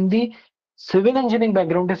sustainability in the civil engineering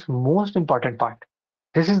background is most important part.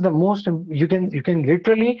 This is the most you can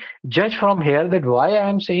literally judge from here that why I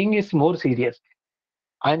am saying is more serious.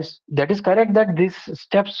 And that is correct that these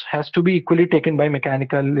steps has to be equally taken by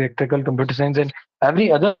mechanical, electrical, computer science, and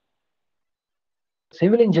every other branch. But in the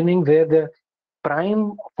civil engineering, where the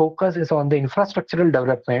prime focus is on the infrastructural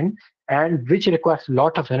development and which requires a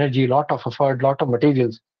lot of energy, lot of effort, lot of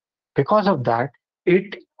materials. Because of that,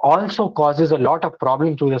 it also causes a lot of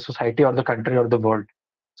problem to the society or the country or the world.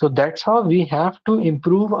 So that's how we have to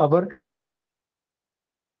improve our environment.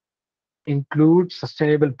 We have to include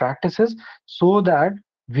sustainable practices so that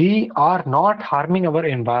we are not harming our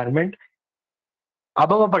environment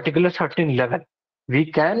above a particular certain level.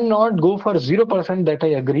 We cannot go for 0%, that I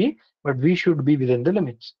agree, but we should be within the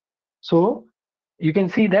limits. So you can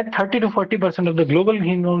see that 30 to 40% of the global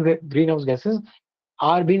greenhouse gases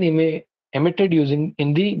are being emitted using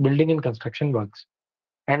in the building and construction works.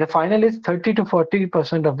 And the final is 30 to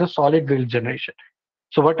 40% of the solid waste generation.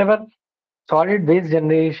 So whatever solid waste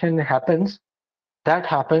generation happens, that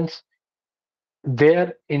happens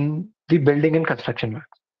there in the building and construction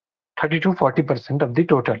works. 30 to 40% of the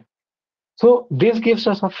total. So this gives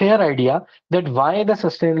us a fair idea that why the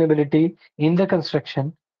sustainability in the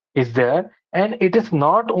construction is there. And it is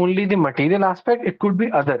not only the material aspect, it could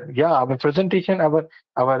be other. Yeah, our presentation, our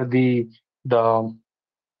the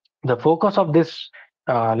the focus of this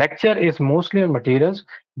lecture is mostly on materials,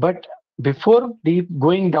 but before deep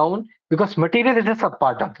going down, because material is a sub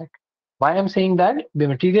part of that. Why I'm saying that the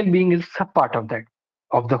material being is sub part of that,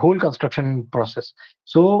 of the whole construction process.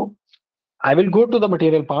 So I will go to the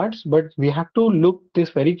material parts, but we have to look this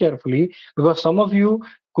very carefully because some of you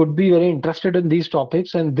could be very interested in these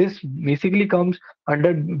topics, and this basically comes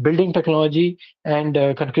under building technology and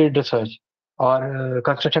concrete research or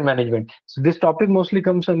construction management. So this topic mostly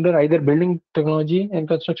comes under either building technology and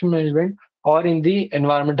construction management or in the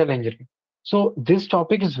environmental engineering. So this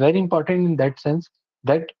topic is very important in that sense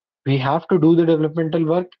that we have to do the developmental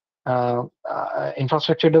work,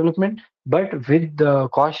 infrastructure development, but with the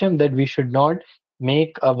caution that we should not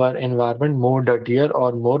make our environment more dirtier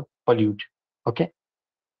or more polluted. Okay.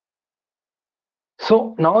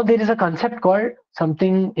 So now there is a concept called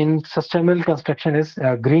something in sustainable construction is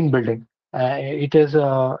green building. It is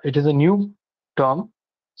a new term.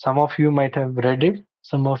 Some of you might have read it.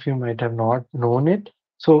 Some of you might have not known it.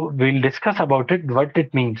 So we'll discuss about it, what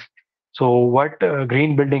it means. So what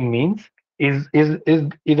green building means is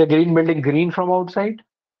a green building green from outside,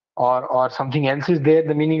 or something else is there,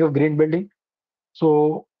 the meaning of green building.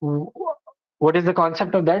 So what is the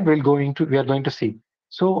concept of that, we are going to see.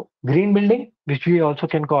 So green building, which we also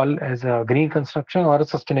can call as a green construction or a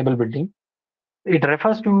sustainable building, it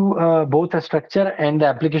refers to both a structure and the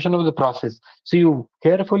application of the process. So you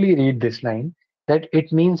carefully read this line, that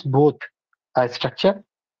it means both a structure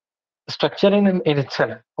in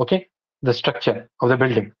itself, okay, the structure of the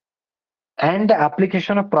building, and the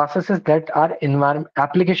application of processes that are environment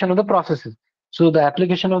application of the processes. So the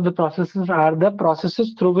application of the processes are the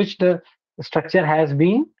processes through which the structure has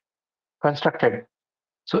been constructed.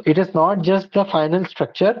 So it is not just the final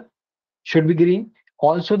structure should be green,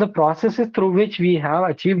 also the processes through which we have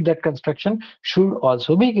achieved that construction should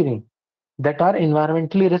also be green, that are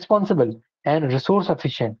environmentally responsible and resource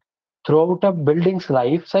efficient throughout a building's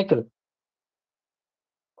life cycle.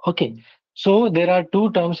 Okay, so there are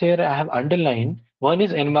two terms here I have underlined. One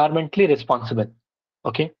is environmentally responsible.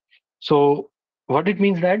 Okay, so what it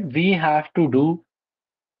means that we have to do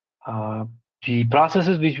uh, the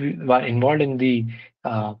processes which were involved in the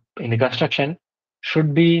construction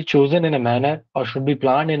should be chosen in a manner or should be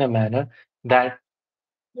planned in a manner that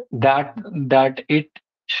that it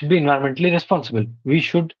should be environmentally responsible. We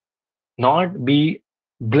should not be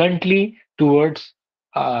bluntly towards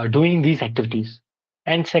doing these activities.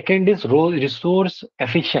 And second is resource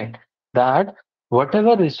efficient, that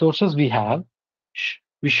whatever resources we have,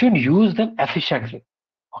 we should use them efficiently.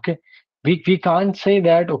 Okay, we can't say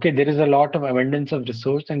that okay, there is a lot of abundance of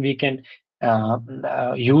resource and we can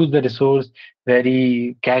use the resource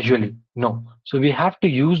very casually. No, so we have to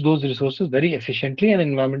use those resources very efficiently, and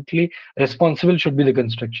environmentally responsible should be the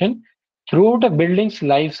construction throughout a building's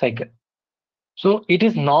life cycle. So it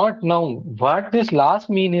is not now what this last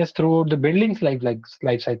mean is throughout the building's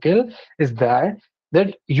life cycle is that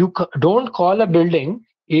you don't call a building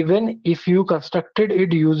even if you constructed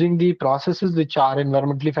it using the processes which are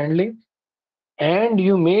environmentally friendly, and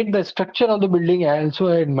you made the structure of the building also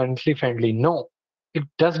environmentally friendly. No, it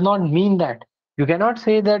does not mean that. You cannot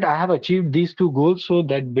say that I have achieved these two goals, so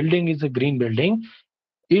that building is a green building.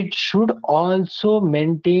 It should also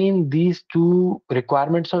maintain these two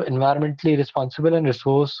requirements of environmentally responsible and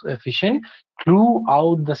resource efficient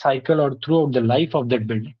throughout the cycle or throughout the life of that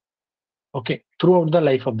building. Okay, throughout the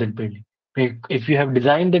life of that building. If you have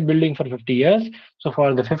designed that building for 50 years, so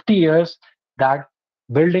for the 50 years, that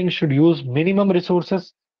building should use minimum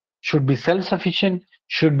resources, should be self-sufficient,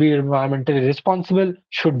 should be environmentally responsible,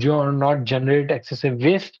 should not generate excessive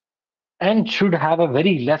waste, and should have a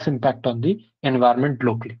very less impact on the environment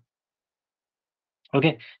locally.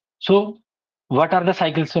 Okay, so what are the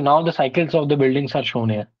cycles? So now the cycles of the buildings are shown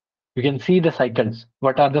here. You can see the cycles.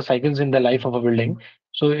 What are the cycles in the life of a building?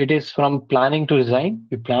 So it is from planning to design.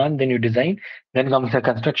 You plan, then you design, then comes the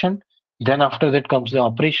construction, then after that comes the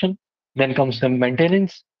operation, then comes the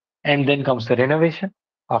maintenance, And then comes the renovation.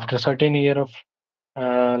 After a certain year of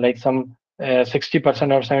like some 60%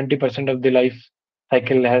 or 70% of the life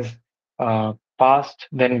cycle has passed,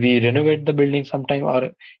 then we renovate the building sometime,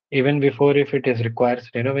 or even before, if it is requires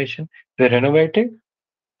renovation, we renovate it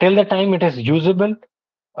till the time it is usable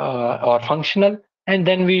or functional, and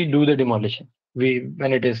then we do the demolition.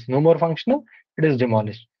 When it is no more functional, it is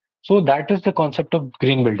demolished. So that is the concept of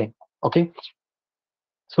green building. Okay,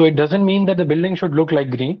 so it doesn't mean that the building should look like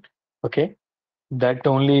green. Okay, that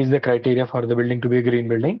only is the criteria for the building to be a green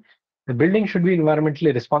building. The building should be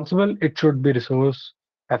environmentally responsible. It should be resource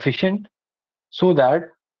efficient, so that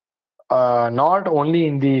not only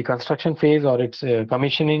in the construction phase or its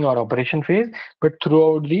commissioning or operation phase, but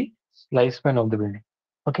throughout the lifespan of the building.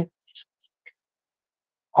 Okay.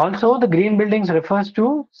 Also, the green buildings refers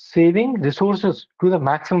to saving resources to the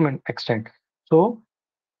maximum extent. So,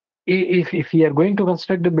 if we are going to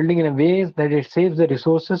construct the building in a way that it saves the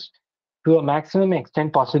resources to a maximum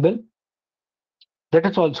extent possible, that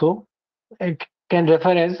is also it can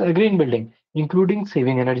refer as a green building, including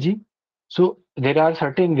saving energy. So, there are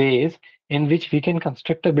certain ways in which we can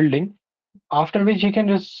construct a building after which you can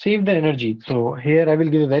just save the energy. So, here I will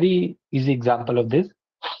give a very easy example of this.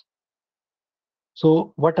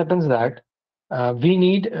 So what happens that we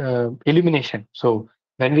need illumination. So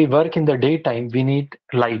when we work in the daytime, we need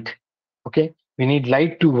light. Okay, we need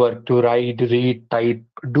light to work, to write, read, type,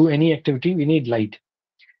 do any activity. We need light.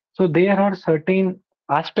 So there are certain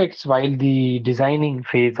aspects while the designing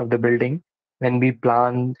phase of the building, when we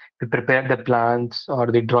plan, we prepare the plans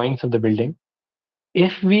or the drawings of the building.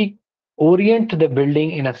 If we orient the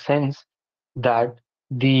building in a sense that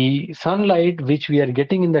the sunlight which we are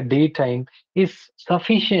getting in the daytime is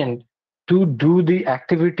sufficient to do the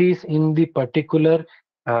activities in the particular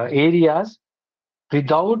areas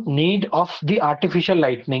without need of the artificial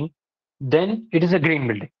lightning, then it is a green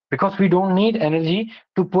building, because we don't need energy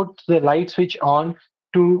to put the light switch on,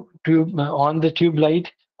 to on the tube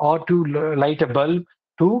light, or to light a bulb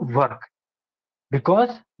to work, because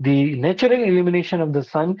the natural illumination of the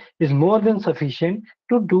sun is more than sufficient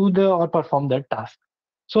to do the or perform that task.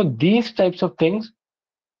 So these types of things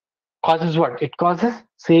causes what? It causes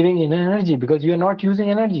saving in energy, because you are not using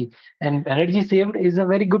energy, and energy saved is a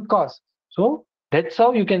very good cause. So that's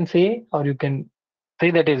how you can say, or you can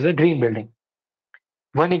say that is a green building.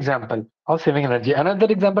 One example of saving energy. Another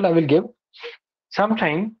example I will give.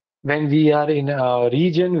 Sometime when we are in a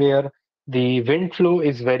region where the wind flow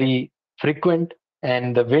is very frequent,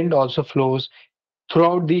 and the wind also flows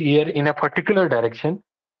throughout the year in a particular direction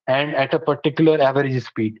and at a particular average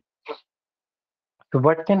speed. So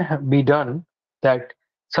what can be done, that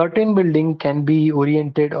certain building can be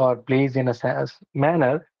oriented or placed in a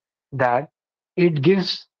manner that it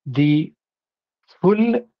gives the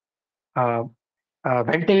full uh,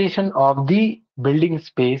 ventilation of the building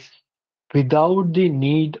space without the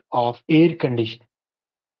need of air conditioning.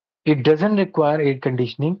 It doesn't require air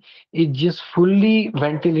conditioning. It just fully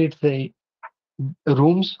ventilates the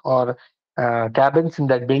rooms or cabins in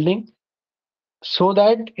that building, so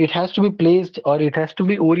that it has to be placed or it has to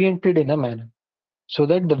be oriented in a manner so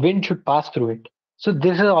that the wind should pass through it. So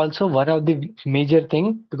this is also one of the major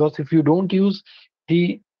thing, because if you don't use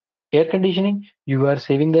the air conditioning, you are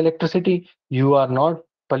saving the electricity. You are not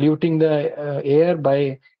polluting the air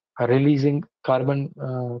by releasing carbon,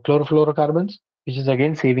 chlorofluorocarbons, which is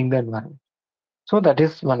again saving the environment. So that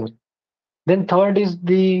is one way. Then third is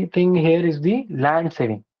the thing here is the land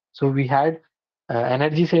saving. So we had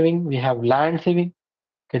energy saving, we have land saving,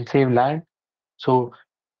 can save land. So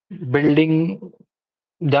building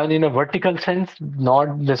done in a vertical sense,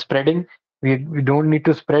 not the spreading. We don't need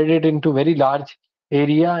to spread it into very large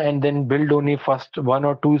area and then build only first one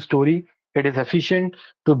or two story. It is efficient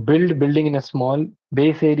to build building in a small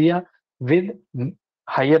base area with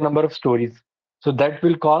higher number of stories. So that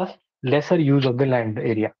will cause lesser use of the land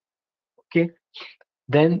area. Okay.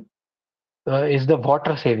 Then is the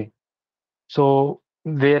water saving. So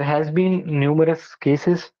there has been numerous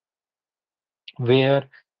cases where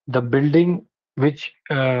the building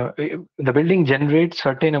the building generates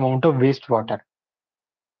certain amount of wastewater,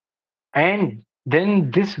 and then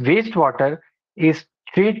this wastewater is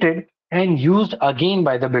treated and used again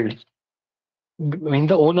by the building, in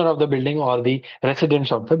the owner of the building or the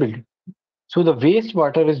residents of the building. So the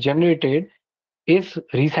wastewater is generated, is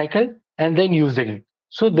recycled and then used again.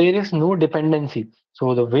 So there is no dependency.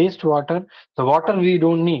 So the wastewater, the water we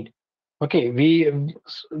don't need. Okay,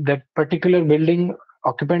 that particular building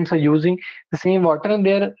occupants are using the same water and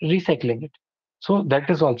they are recycling it. So that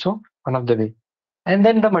is also one of the way. And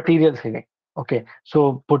then the material saving. Okay,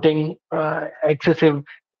 so putting excessive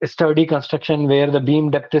sturdy construction where the beam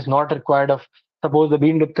depth is not required of, suppose the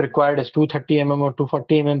beam depth required is 230 or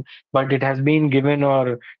 240 but it has been given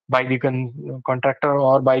or by the contractor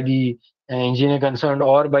or by the engineer concerned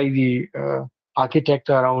or by the architect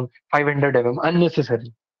around 500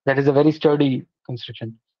 unnecessary. That is a very sturdy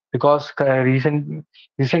construction because recent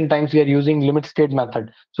times we are using limit state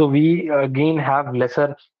method, so we again have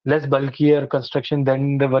less bulkier construction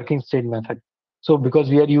than the working state method. So because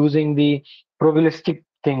we are using the probabilistic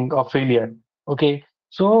thing of failure. Okay,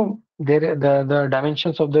 so there the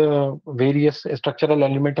dimensions of the various structural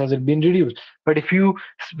element has been reduced. But if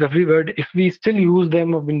we still use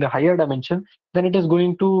them in the higher dimension, then it is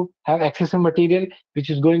going to have excessive material, which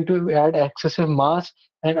is going to add excessive mass,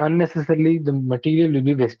 and unnecessarily the material will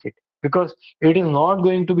be wasted because it is not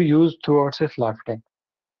going to be used throughout its lifetime.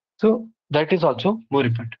 So that is also more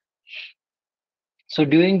important. So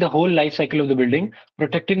during the whole life cycle of the building,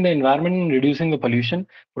 protecting the environment and reducing the pollution,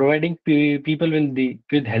 providing people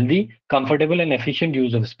with healthy, comfortable, and efficient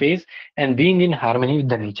use of space, and being in harmony with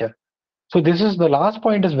the nature. So this is the last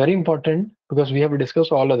point is very important because we have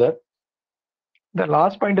discussed all other. The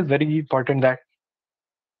last point is very important, that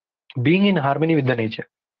being in harmony with the nature.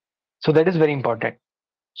 So that is very important.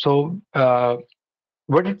 So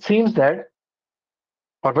what it seems that,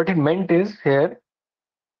 or what it meant is here,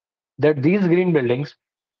 that these green buildings,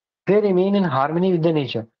 they remain in harmony with the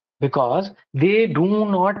nature because they do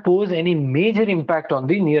not pose any major impact on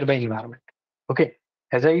the nearby environment. Okay,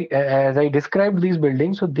 as I described these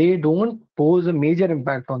buildings, so they don't pose a major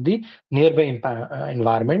impact on the nearby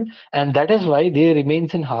environment, and that is why they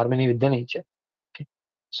remains in harmony with the nature. Okay,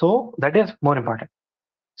 so that is more important.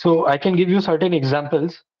 So I can give you certain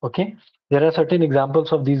examples. Okay, there are certain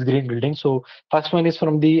examples of these green buildings. So first one is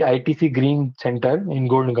from the ITC Green Center in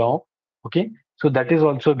Gurgaon. Okay, so that is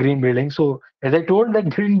also a green building. So as I told,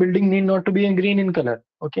 that green building need not to be a green in color.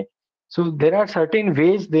 Okay, so there are certain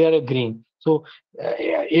ways they are a green. So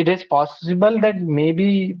it is possible that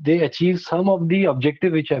maybe they achieve some of the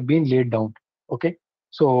objective which have been laid down. Okay,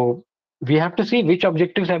 so we have to see which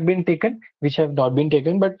objectives have been taken, which have not been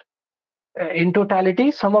taken, but in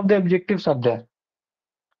totality, some of the objectives are there.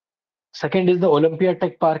 Second is the Olympia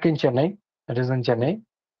Tech Park in Chennai. That is in Chennai.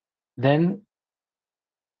 Then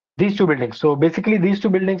these two buildings. So basically, these two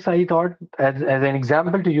buildings I thought as an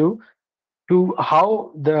example to you to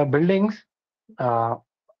how the buildings uh,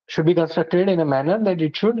 should be constructed in a manner that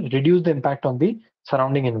it should reduce the impact on the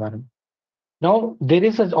surrounding environment. Now, there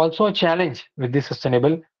is also a challenge with this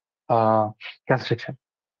sustainable construction.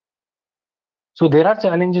 So there are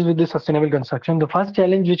challenges with the sustainable construction. The first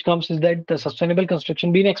challenge which comes is that the sustainable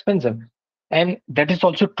construction being expensive, and that is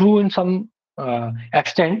also true in some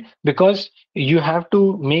extent because you have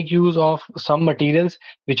to make use of some materials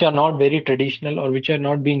which are not very traditional or which are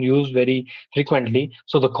not being used very frequently.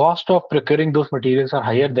 So the cost of procuring those materials are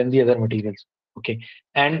higher than the other materials. Okay,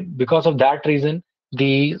 and because of that reason,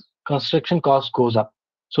 the construction cost goes up.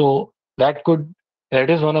 So that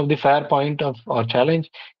is one of the fair point of or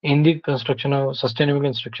challenge in the construction of sustainable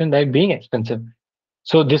construction, that being expensive.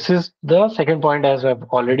 So this is the second point, as I've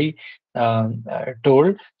already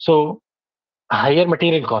told. So higher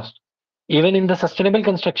material cost, even in the sustainable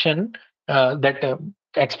construction, that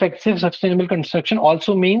expensive sustainable construction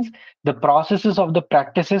also means the processes of the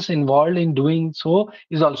practices involved in doing so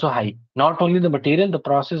is also high. Not only the material, the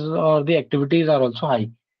process or the activities are also high.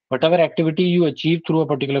 Whatever activity you achieve through a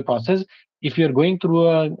particular process, if you're going through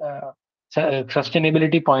a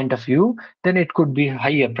sustainability point of view, then it could be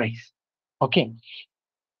higher price. Okay,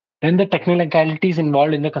 then the technicalities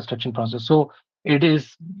involved in the construction process. So it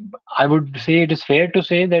is, I would say, it is fair to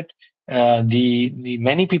say that the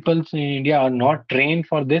many people in India are not trained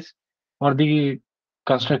for this, for the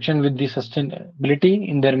construction with the sustainability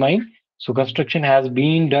in their mind. So construction has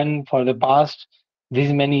been done for the past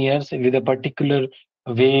these many years with a particular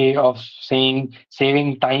way of saying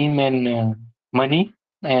saving time and money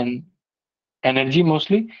and energy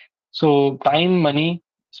mostly. So time, money,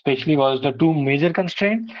 especially was the two major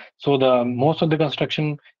constraints. So the most of the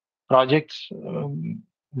construction projects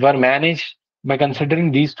were managed by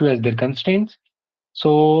considering these two as their constraints.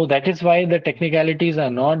 So that is why the technicalities are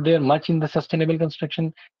not there much in the sustainable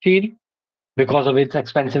construction field because of its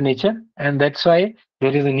expensive nature, and that's why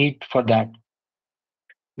there is a need for that.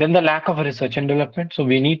 Then the lack of research and development. So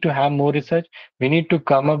we need to have more research. We need to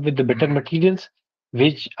come up with the better materials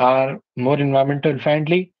which are more environmental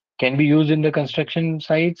friendly, can be used in the construction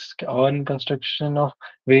sites or in construction of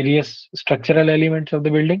various structural elements of the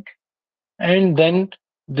building, and then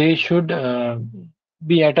they should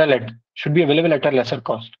be at a should be available at a lesser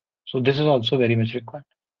cost. So this is also very much required.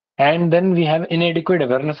 And then we have inadequate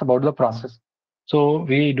awareness about the process. So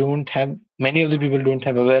we don't have, many of the people don't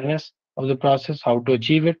have awareness of the process, how to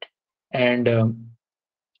achieve it. And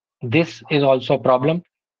this is also a problem.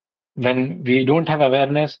 When we don't have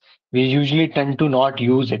awareness, we usually tend to not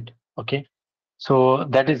use it. Okay. So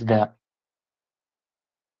that is there.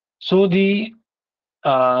 So the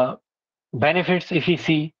uh, benefits, if we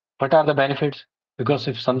see, what are the benefits? Because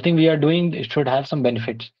if something we are doing, it should have some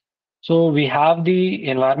benefits. So we have the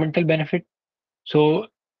environmental benefit. So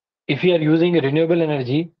if we are using renewable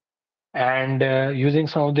energy and using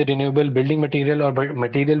some of the renewable building material or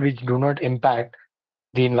material which do not impact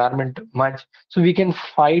the environment much, so we can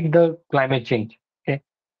fight the climate change. Okay,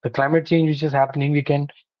 the climate change which is happening, we can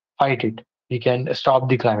fight it. We can stop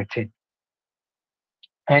the climate change.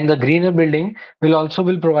 And the greener building will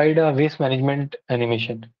provide a waste management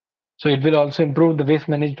animation. So it will also improve the waste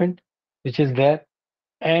management which is there,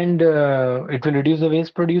 and it will reduce the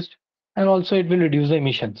waste produced, and also it will reduce the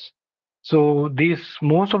emissions. So these,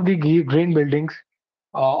 most of the green buildings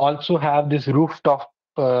also have this rooftop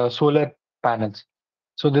solar panels.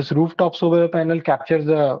 So this rooftop solar panel captures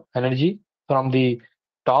the energy from the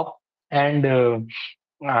top and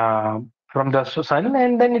uh, from the sun,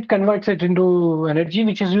 and then it converts it into energy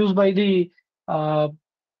which is used by the uh,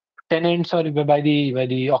 tenants or by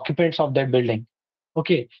the occupants of that building.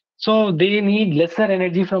 Okay, so they need lesser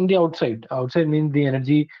energy from the outside. Outside means the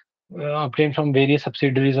energy obtained from various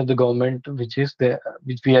subsidiaries of the government, which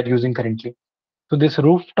we are using currently. So this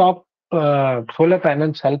rooftop solar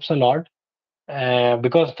panels helps a lot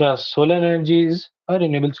because the solar energy is a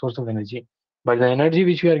renewable source of energy. But the energy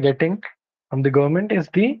which we are getting from the government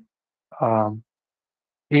um,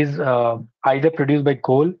 is either produced by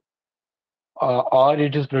coal or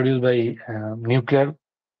it is produced by nuclear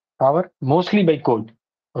power, mostly by coal.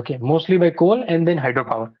 Okay, mostly by coal and then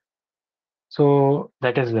hydropower. So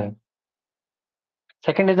that is there.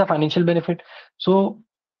 Second is the financial benefit. So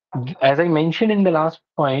as I mentioned in the last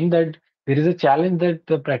point, that there is a challenge that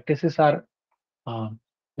the practices are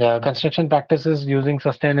the construction practices using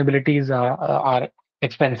sustainabilities are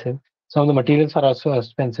expensive. Some of the materials are also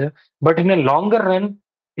expensive. But in a longer run,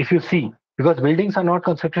 if you see, because buildings are not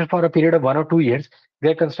constructed for a period of 1 or 2 years, they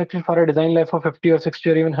are constructed for a design life of 50 or 60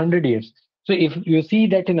 or even 100 years. So if you see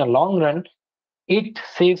that in a long run, it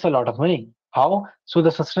saves a lot of money. How? So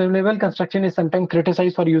the sustainable construction is sometimes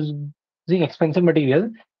criticized for using expensive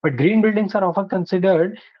materials, but green buildings are often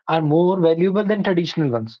considered are more valuable than traditional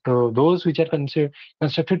ones. So those which are considered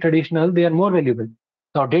constructed traditional, they are more valuable.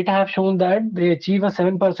 Now data have shown that they achieve a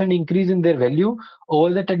 7% increase in their value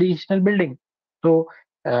over the traditional building. So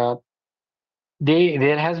uh,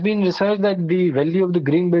 there has been research that the value of the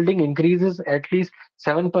green building increases at least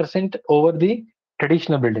 7% over the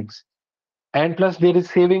traditional buildings. And plus there is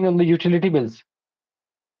saving on the utility bills.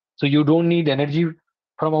 So you don't need energy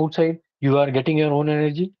from outside. You are getting your own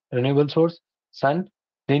energy, renewable source, sun.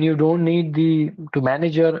 Then you don't need the to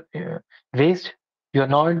manage your waste. You are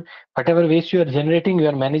not, whatever waste you are generating, you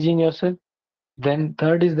are managing yourself. Then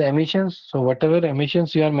third is the emissions. So whatever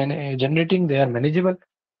emissions you are generating, they are manageable.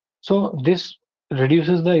 So this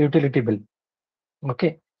reduces the utility bill.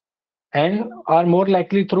 Okay, and are more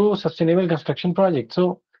likely through sustainable construction projects.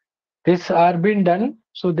 So this are being done.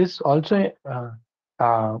 So this also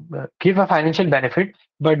give a financial benefit,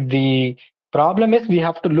 but the problem is we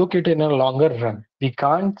have to look it in a longer run. We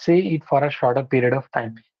can't say it for a shorter period of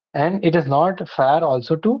time, and it is not fair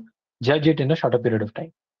also to judge it in a shorter period of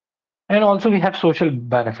time. And also we have social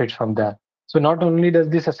benefits from that. So not only does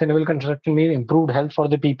the sustainable construction mean improved health for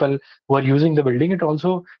the people who are using the building, it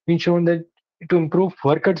also been shown that to improve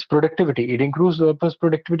workers' productivity. It improves workers'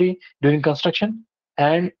 productivity during construction,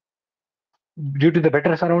 and due to the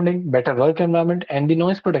better surrounding, better work environment, and the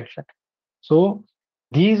noise protection. So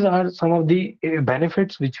these are some of the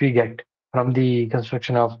benefits which we get from the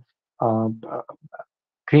construction of uh, uh,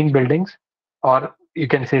 green buildings, or you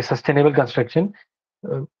can say sustainable construction,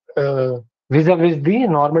 uh, uh, vis-a-vis the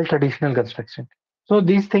normal traditional construction. So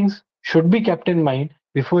these things should be kept in mind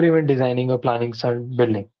before even designing or planning some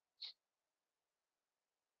building.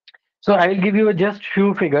 So I will give you just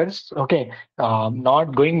few figures. Okay,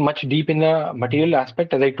 not going much deep in the material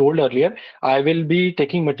aspect. As I told earlier, I will be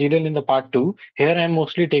taking material in the part two. Here I am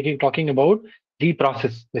mostly talking about the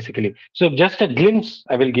process basically. So just a glimpse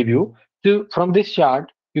I will give you. So from this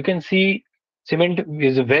chart, you can see cement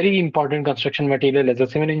is a very important construction material as a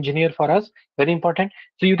civil engineer for us. Very important.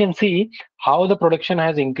 So you can see how the production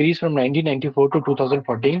has increased from 1994 to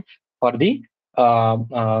 2014 for the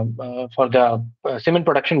cement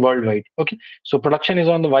production worldwide. Okay, so production is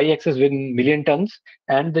on the y-axis with million tons,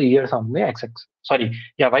 and the years on the x-axis. Sorry,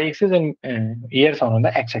 yeah, y-axis and years on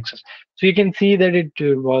the x-axis. So you can see that it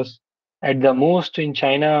was At the most in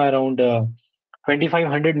China, around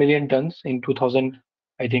 2,500 million tons in 2000,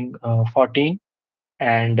 I think 14,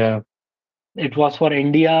 and it was for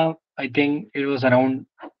India. I think it was around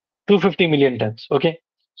 250 million tons. Okay,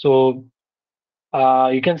 so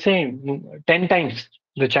you can say 10 times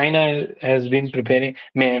the China has been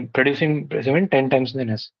producing cement 10 times than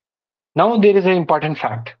us. Now there is an important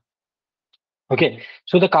fact. Okay,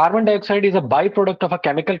 so the carbon dioxide is a byproduct of a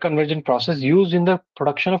chemical conversion process used in the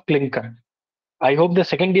production of clinker. I hope the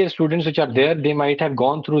second year students which are there, they might have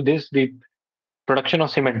gone through this, the production of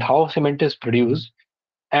cement, how cement is produced,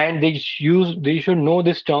 and they should know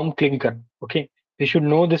this term clinker. Okay, they should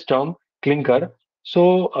know this term clinker.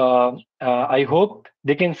 So I hope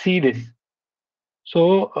they can see this.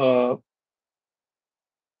 So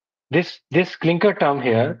this clinker term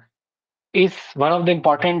here is one of the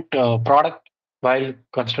important product while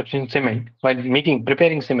constructing cement, while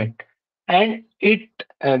preparing cement. And it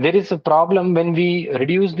there is a problem when we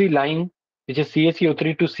reduce the lime, which is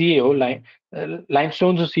CaCO3 to CaO,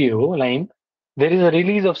 limestone to CaO, lime. There is a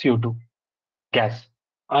release of CO2 gas,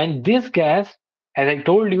 and this gas, as I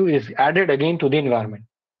told you, is added again to the environment.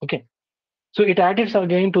 Okay, so it adds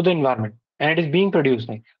again to the environment and it is being produced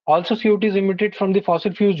now. Also, CO2 is emitted from the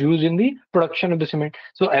fossil fuels used in the production of the cement.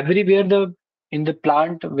 So everywhere in the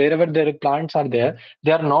plant, wherever the plants are there,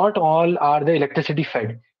 they are not all are the electricity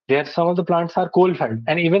fed. There some of the plants are coal fed,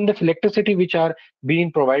 and even the electricity which are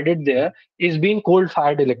being provided there is being coal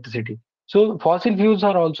fired electricity. So fossil fuels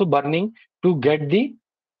are also burning to get the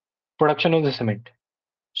production of the cement.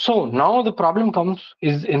 So now the problem comes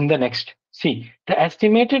is in the next. See,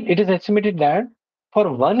 it is estimated that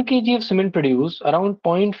for 1 kg of cement produced, around zero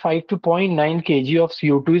point 0.5 to zero point 0.9 kg of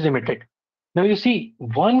CO2 is emitted. Now you see,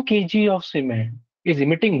 1 kg of cement is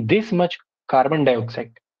emitting this much carbon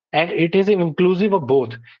dioxide. And it is inclusive of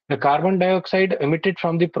both the carbon dioxide emitted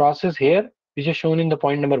from the process here, which is shown in the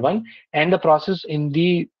point number 1, and the process in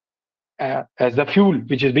the as the fuel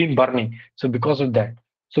which is being burning. So because of that,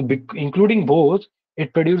 so including both,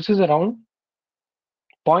 it produces around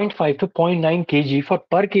 0.5 to zero point 0.9 kg for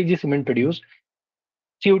per kg cement produced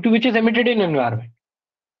CO2 which is emitted in environment.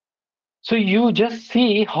 So you just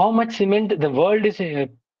see how much cement the world is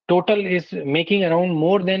total is making, around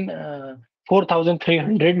more than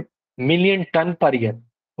 4,300 million ton per year.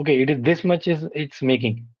 Okay, it is this much is it's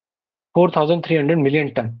making 4,300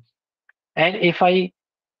 million ton. And if I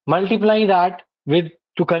multiply that with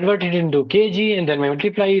to convert it into kg, and then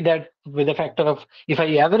multiply that with a factor of, if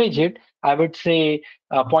I average it, I would say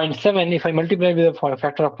zero point 0.7. If I multiply with a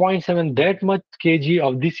factor of 0.7, that much kg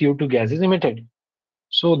of the CO2 gas is emitted.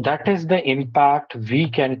 So that is the impact we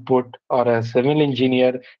can put, or a civil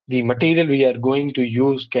engineer, the material we are going to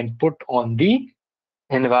use can put on the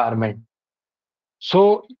environment.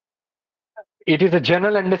 So it is a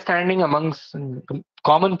general understanding amongst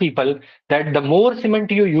common people that the more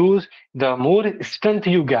cement you use, the more strength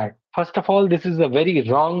you get. First of all, this is a very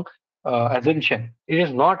wrong assumption. It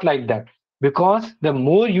is not like that. Because the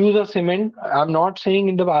more use of cement, I'm not saying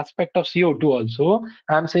in the aspect of CO2 also,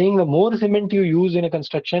 I'm saying the more cement you use in a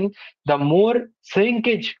construction, the more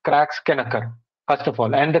shrinkage cracks can occur, first of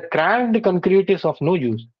all. And the cracked concrete is of no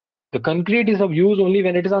use. The concrete is of use only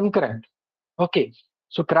when it is uncracked. Okay,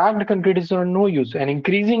 so cracked concrete is of no use, and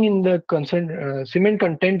increasing in the cement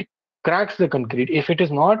content cracks the concrete if it is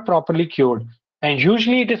not properly cured. And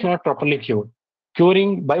usually it is not properly cured.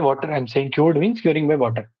 Curing by water, I'm saying cured means curing by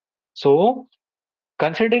water. So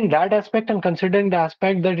considering that aspect and considering the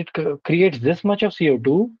aspect that it creates this much of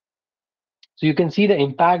CO2, so you can see the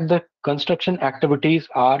impact the construction activities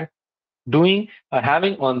are doing or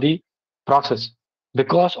having on the process,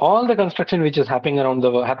 because all the construction which is happening around the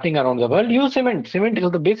world use cement. Cement is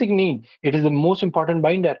the basic need. It is the most important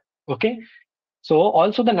binder. Okay, so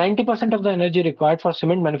also the 90% of the energy required for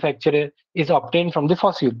cement manufacture is obtained from the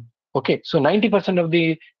fossil. Okay, so 90% of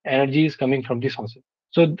the energy is coming from the fossil.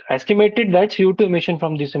 So estimated that CO2 emission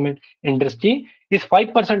from the cement industry is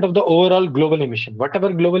 5% of the overall global emission. Whatever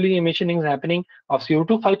globally emission is happening of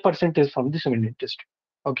CO2, 5% is from the cement industry.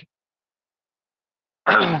 Okay.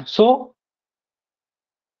 So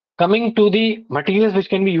coming to the materials which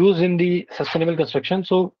can be used in the sustainable construction.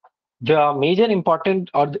 So the major important,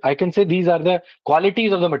 or I can say these are the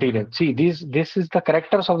qualities of the material. See, this is the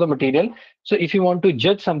characters of the material. So if you want to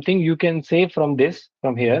judge something, you can say from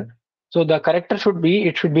here. So the character should be,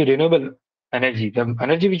 it should be renewable energy. The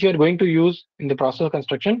energy which you are going to use in the process of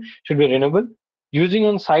construction should be renewable. Using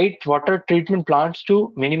on-site water treatment plants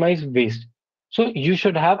to minimize waste. So you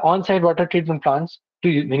should have on-site water treatment plants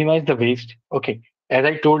to minimize the waste. Okay, as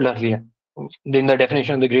I told earlier in the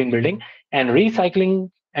definition of the green building, and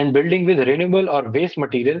recycling and building with renewable or waste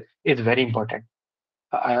material is very important.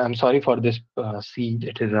 I'm sorry for this C.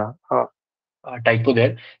 It is a typo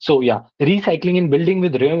there. So yeah, recycling in building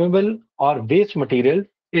with renewable or waste material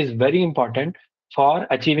is very important for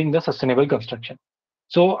achieving the sustainable construction.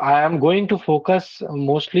 So I am going to focus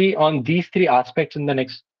mostly on these three aspects in the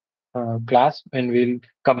next class when we'll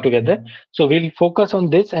come together. So we'll focus on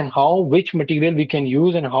this and how which material we can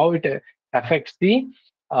use and how it affects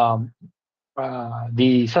um,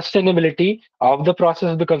 the sustainability of the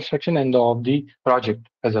process of the construction and of the project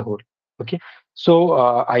as a whole. Okay, so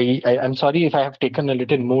I'm sorry if I have taken a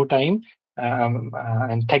little more time,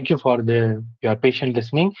 and thank you for the your patient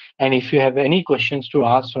listening. And if you have any questions to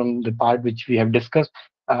ask from the part which we have discussed,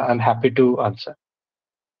 I'm happy to answer.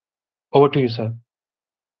 Over to you, sir.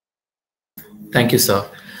 Thank you, sir.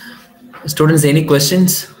 Students, any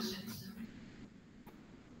questions?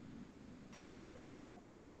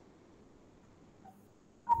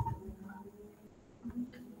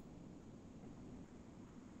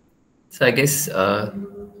 So I guess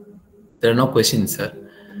there are no questions, sir.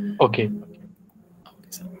 Okay.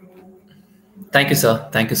 Thank you, sir.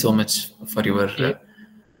 Thank you so much for your. Yeah.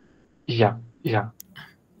 Yeah. Yeah.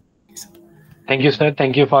 Thank you, sir.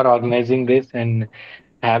 Thank you for organizing this and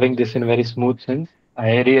having this in very smooth sense.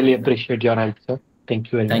 I really appreciate your help, sir.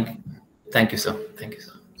 Thank you very much. Thank you, sir. Thank you,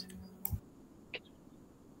 sir.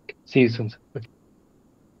 See you soon, sir.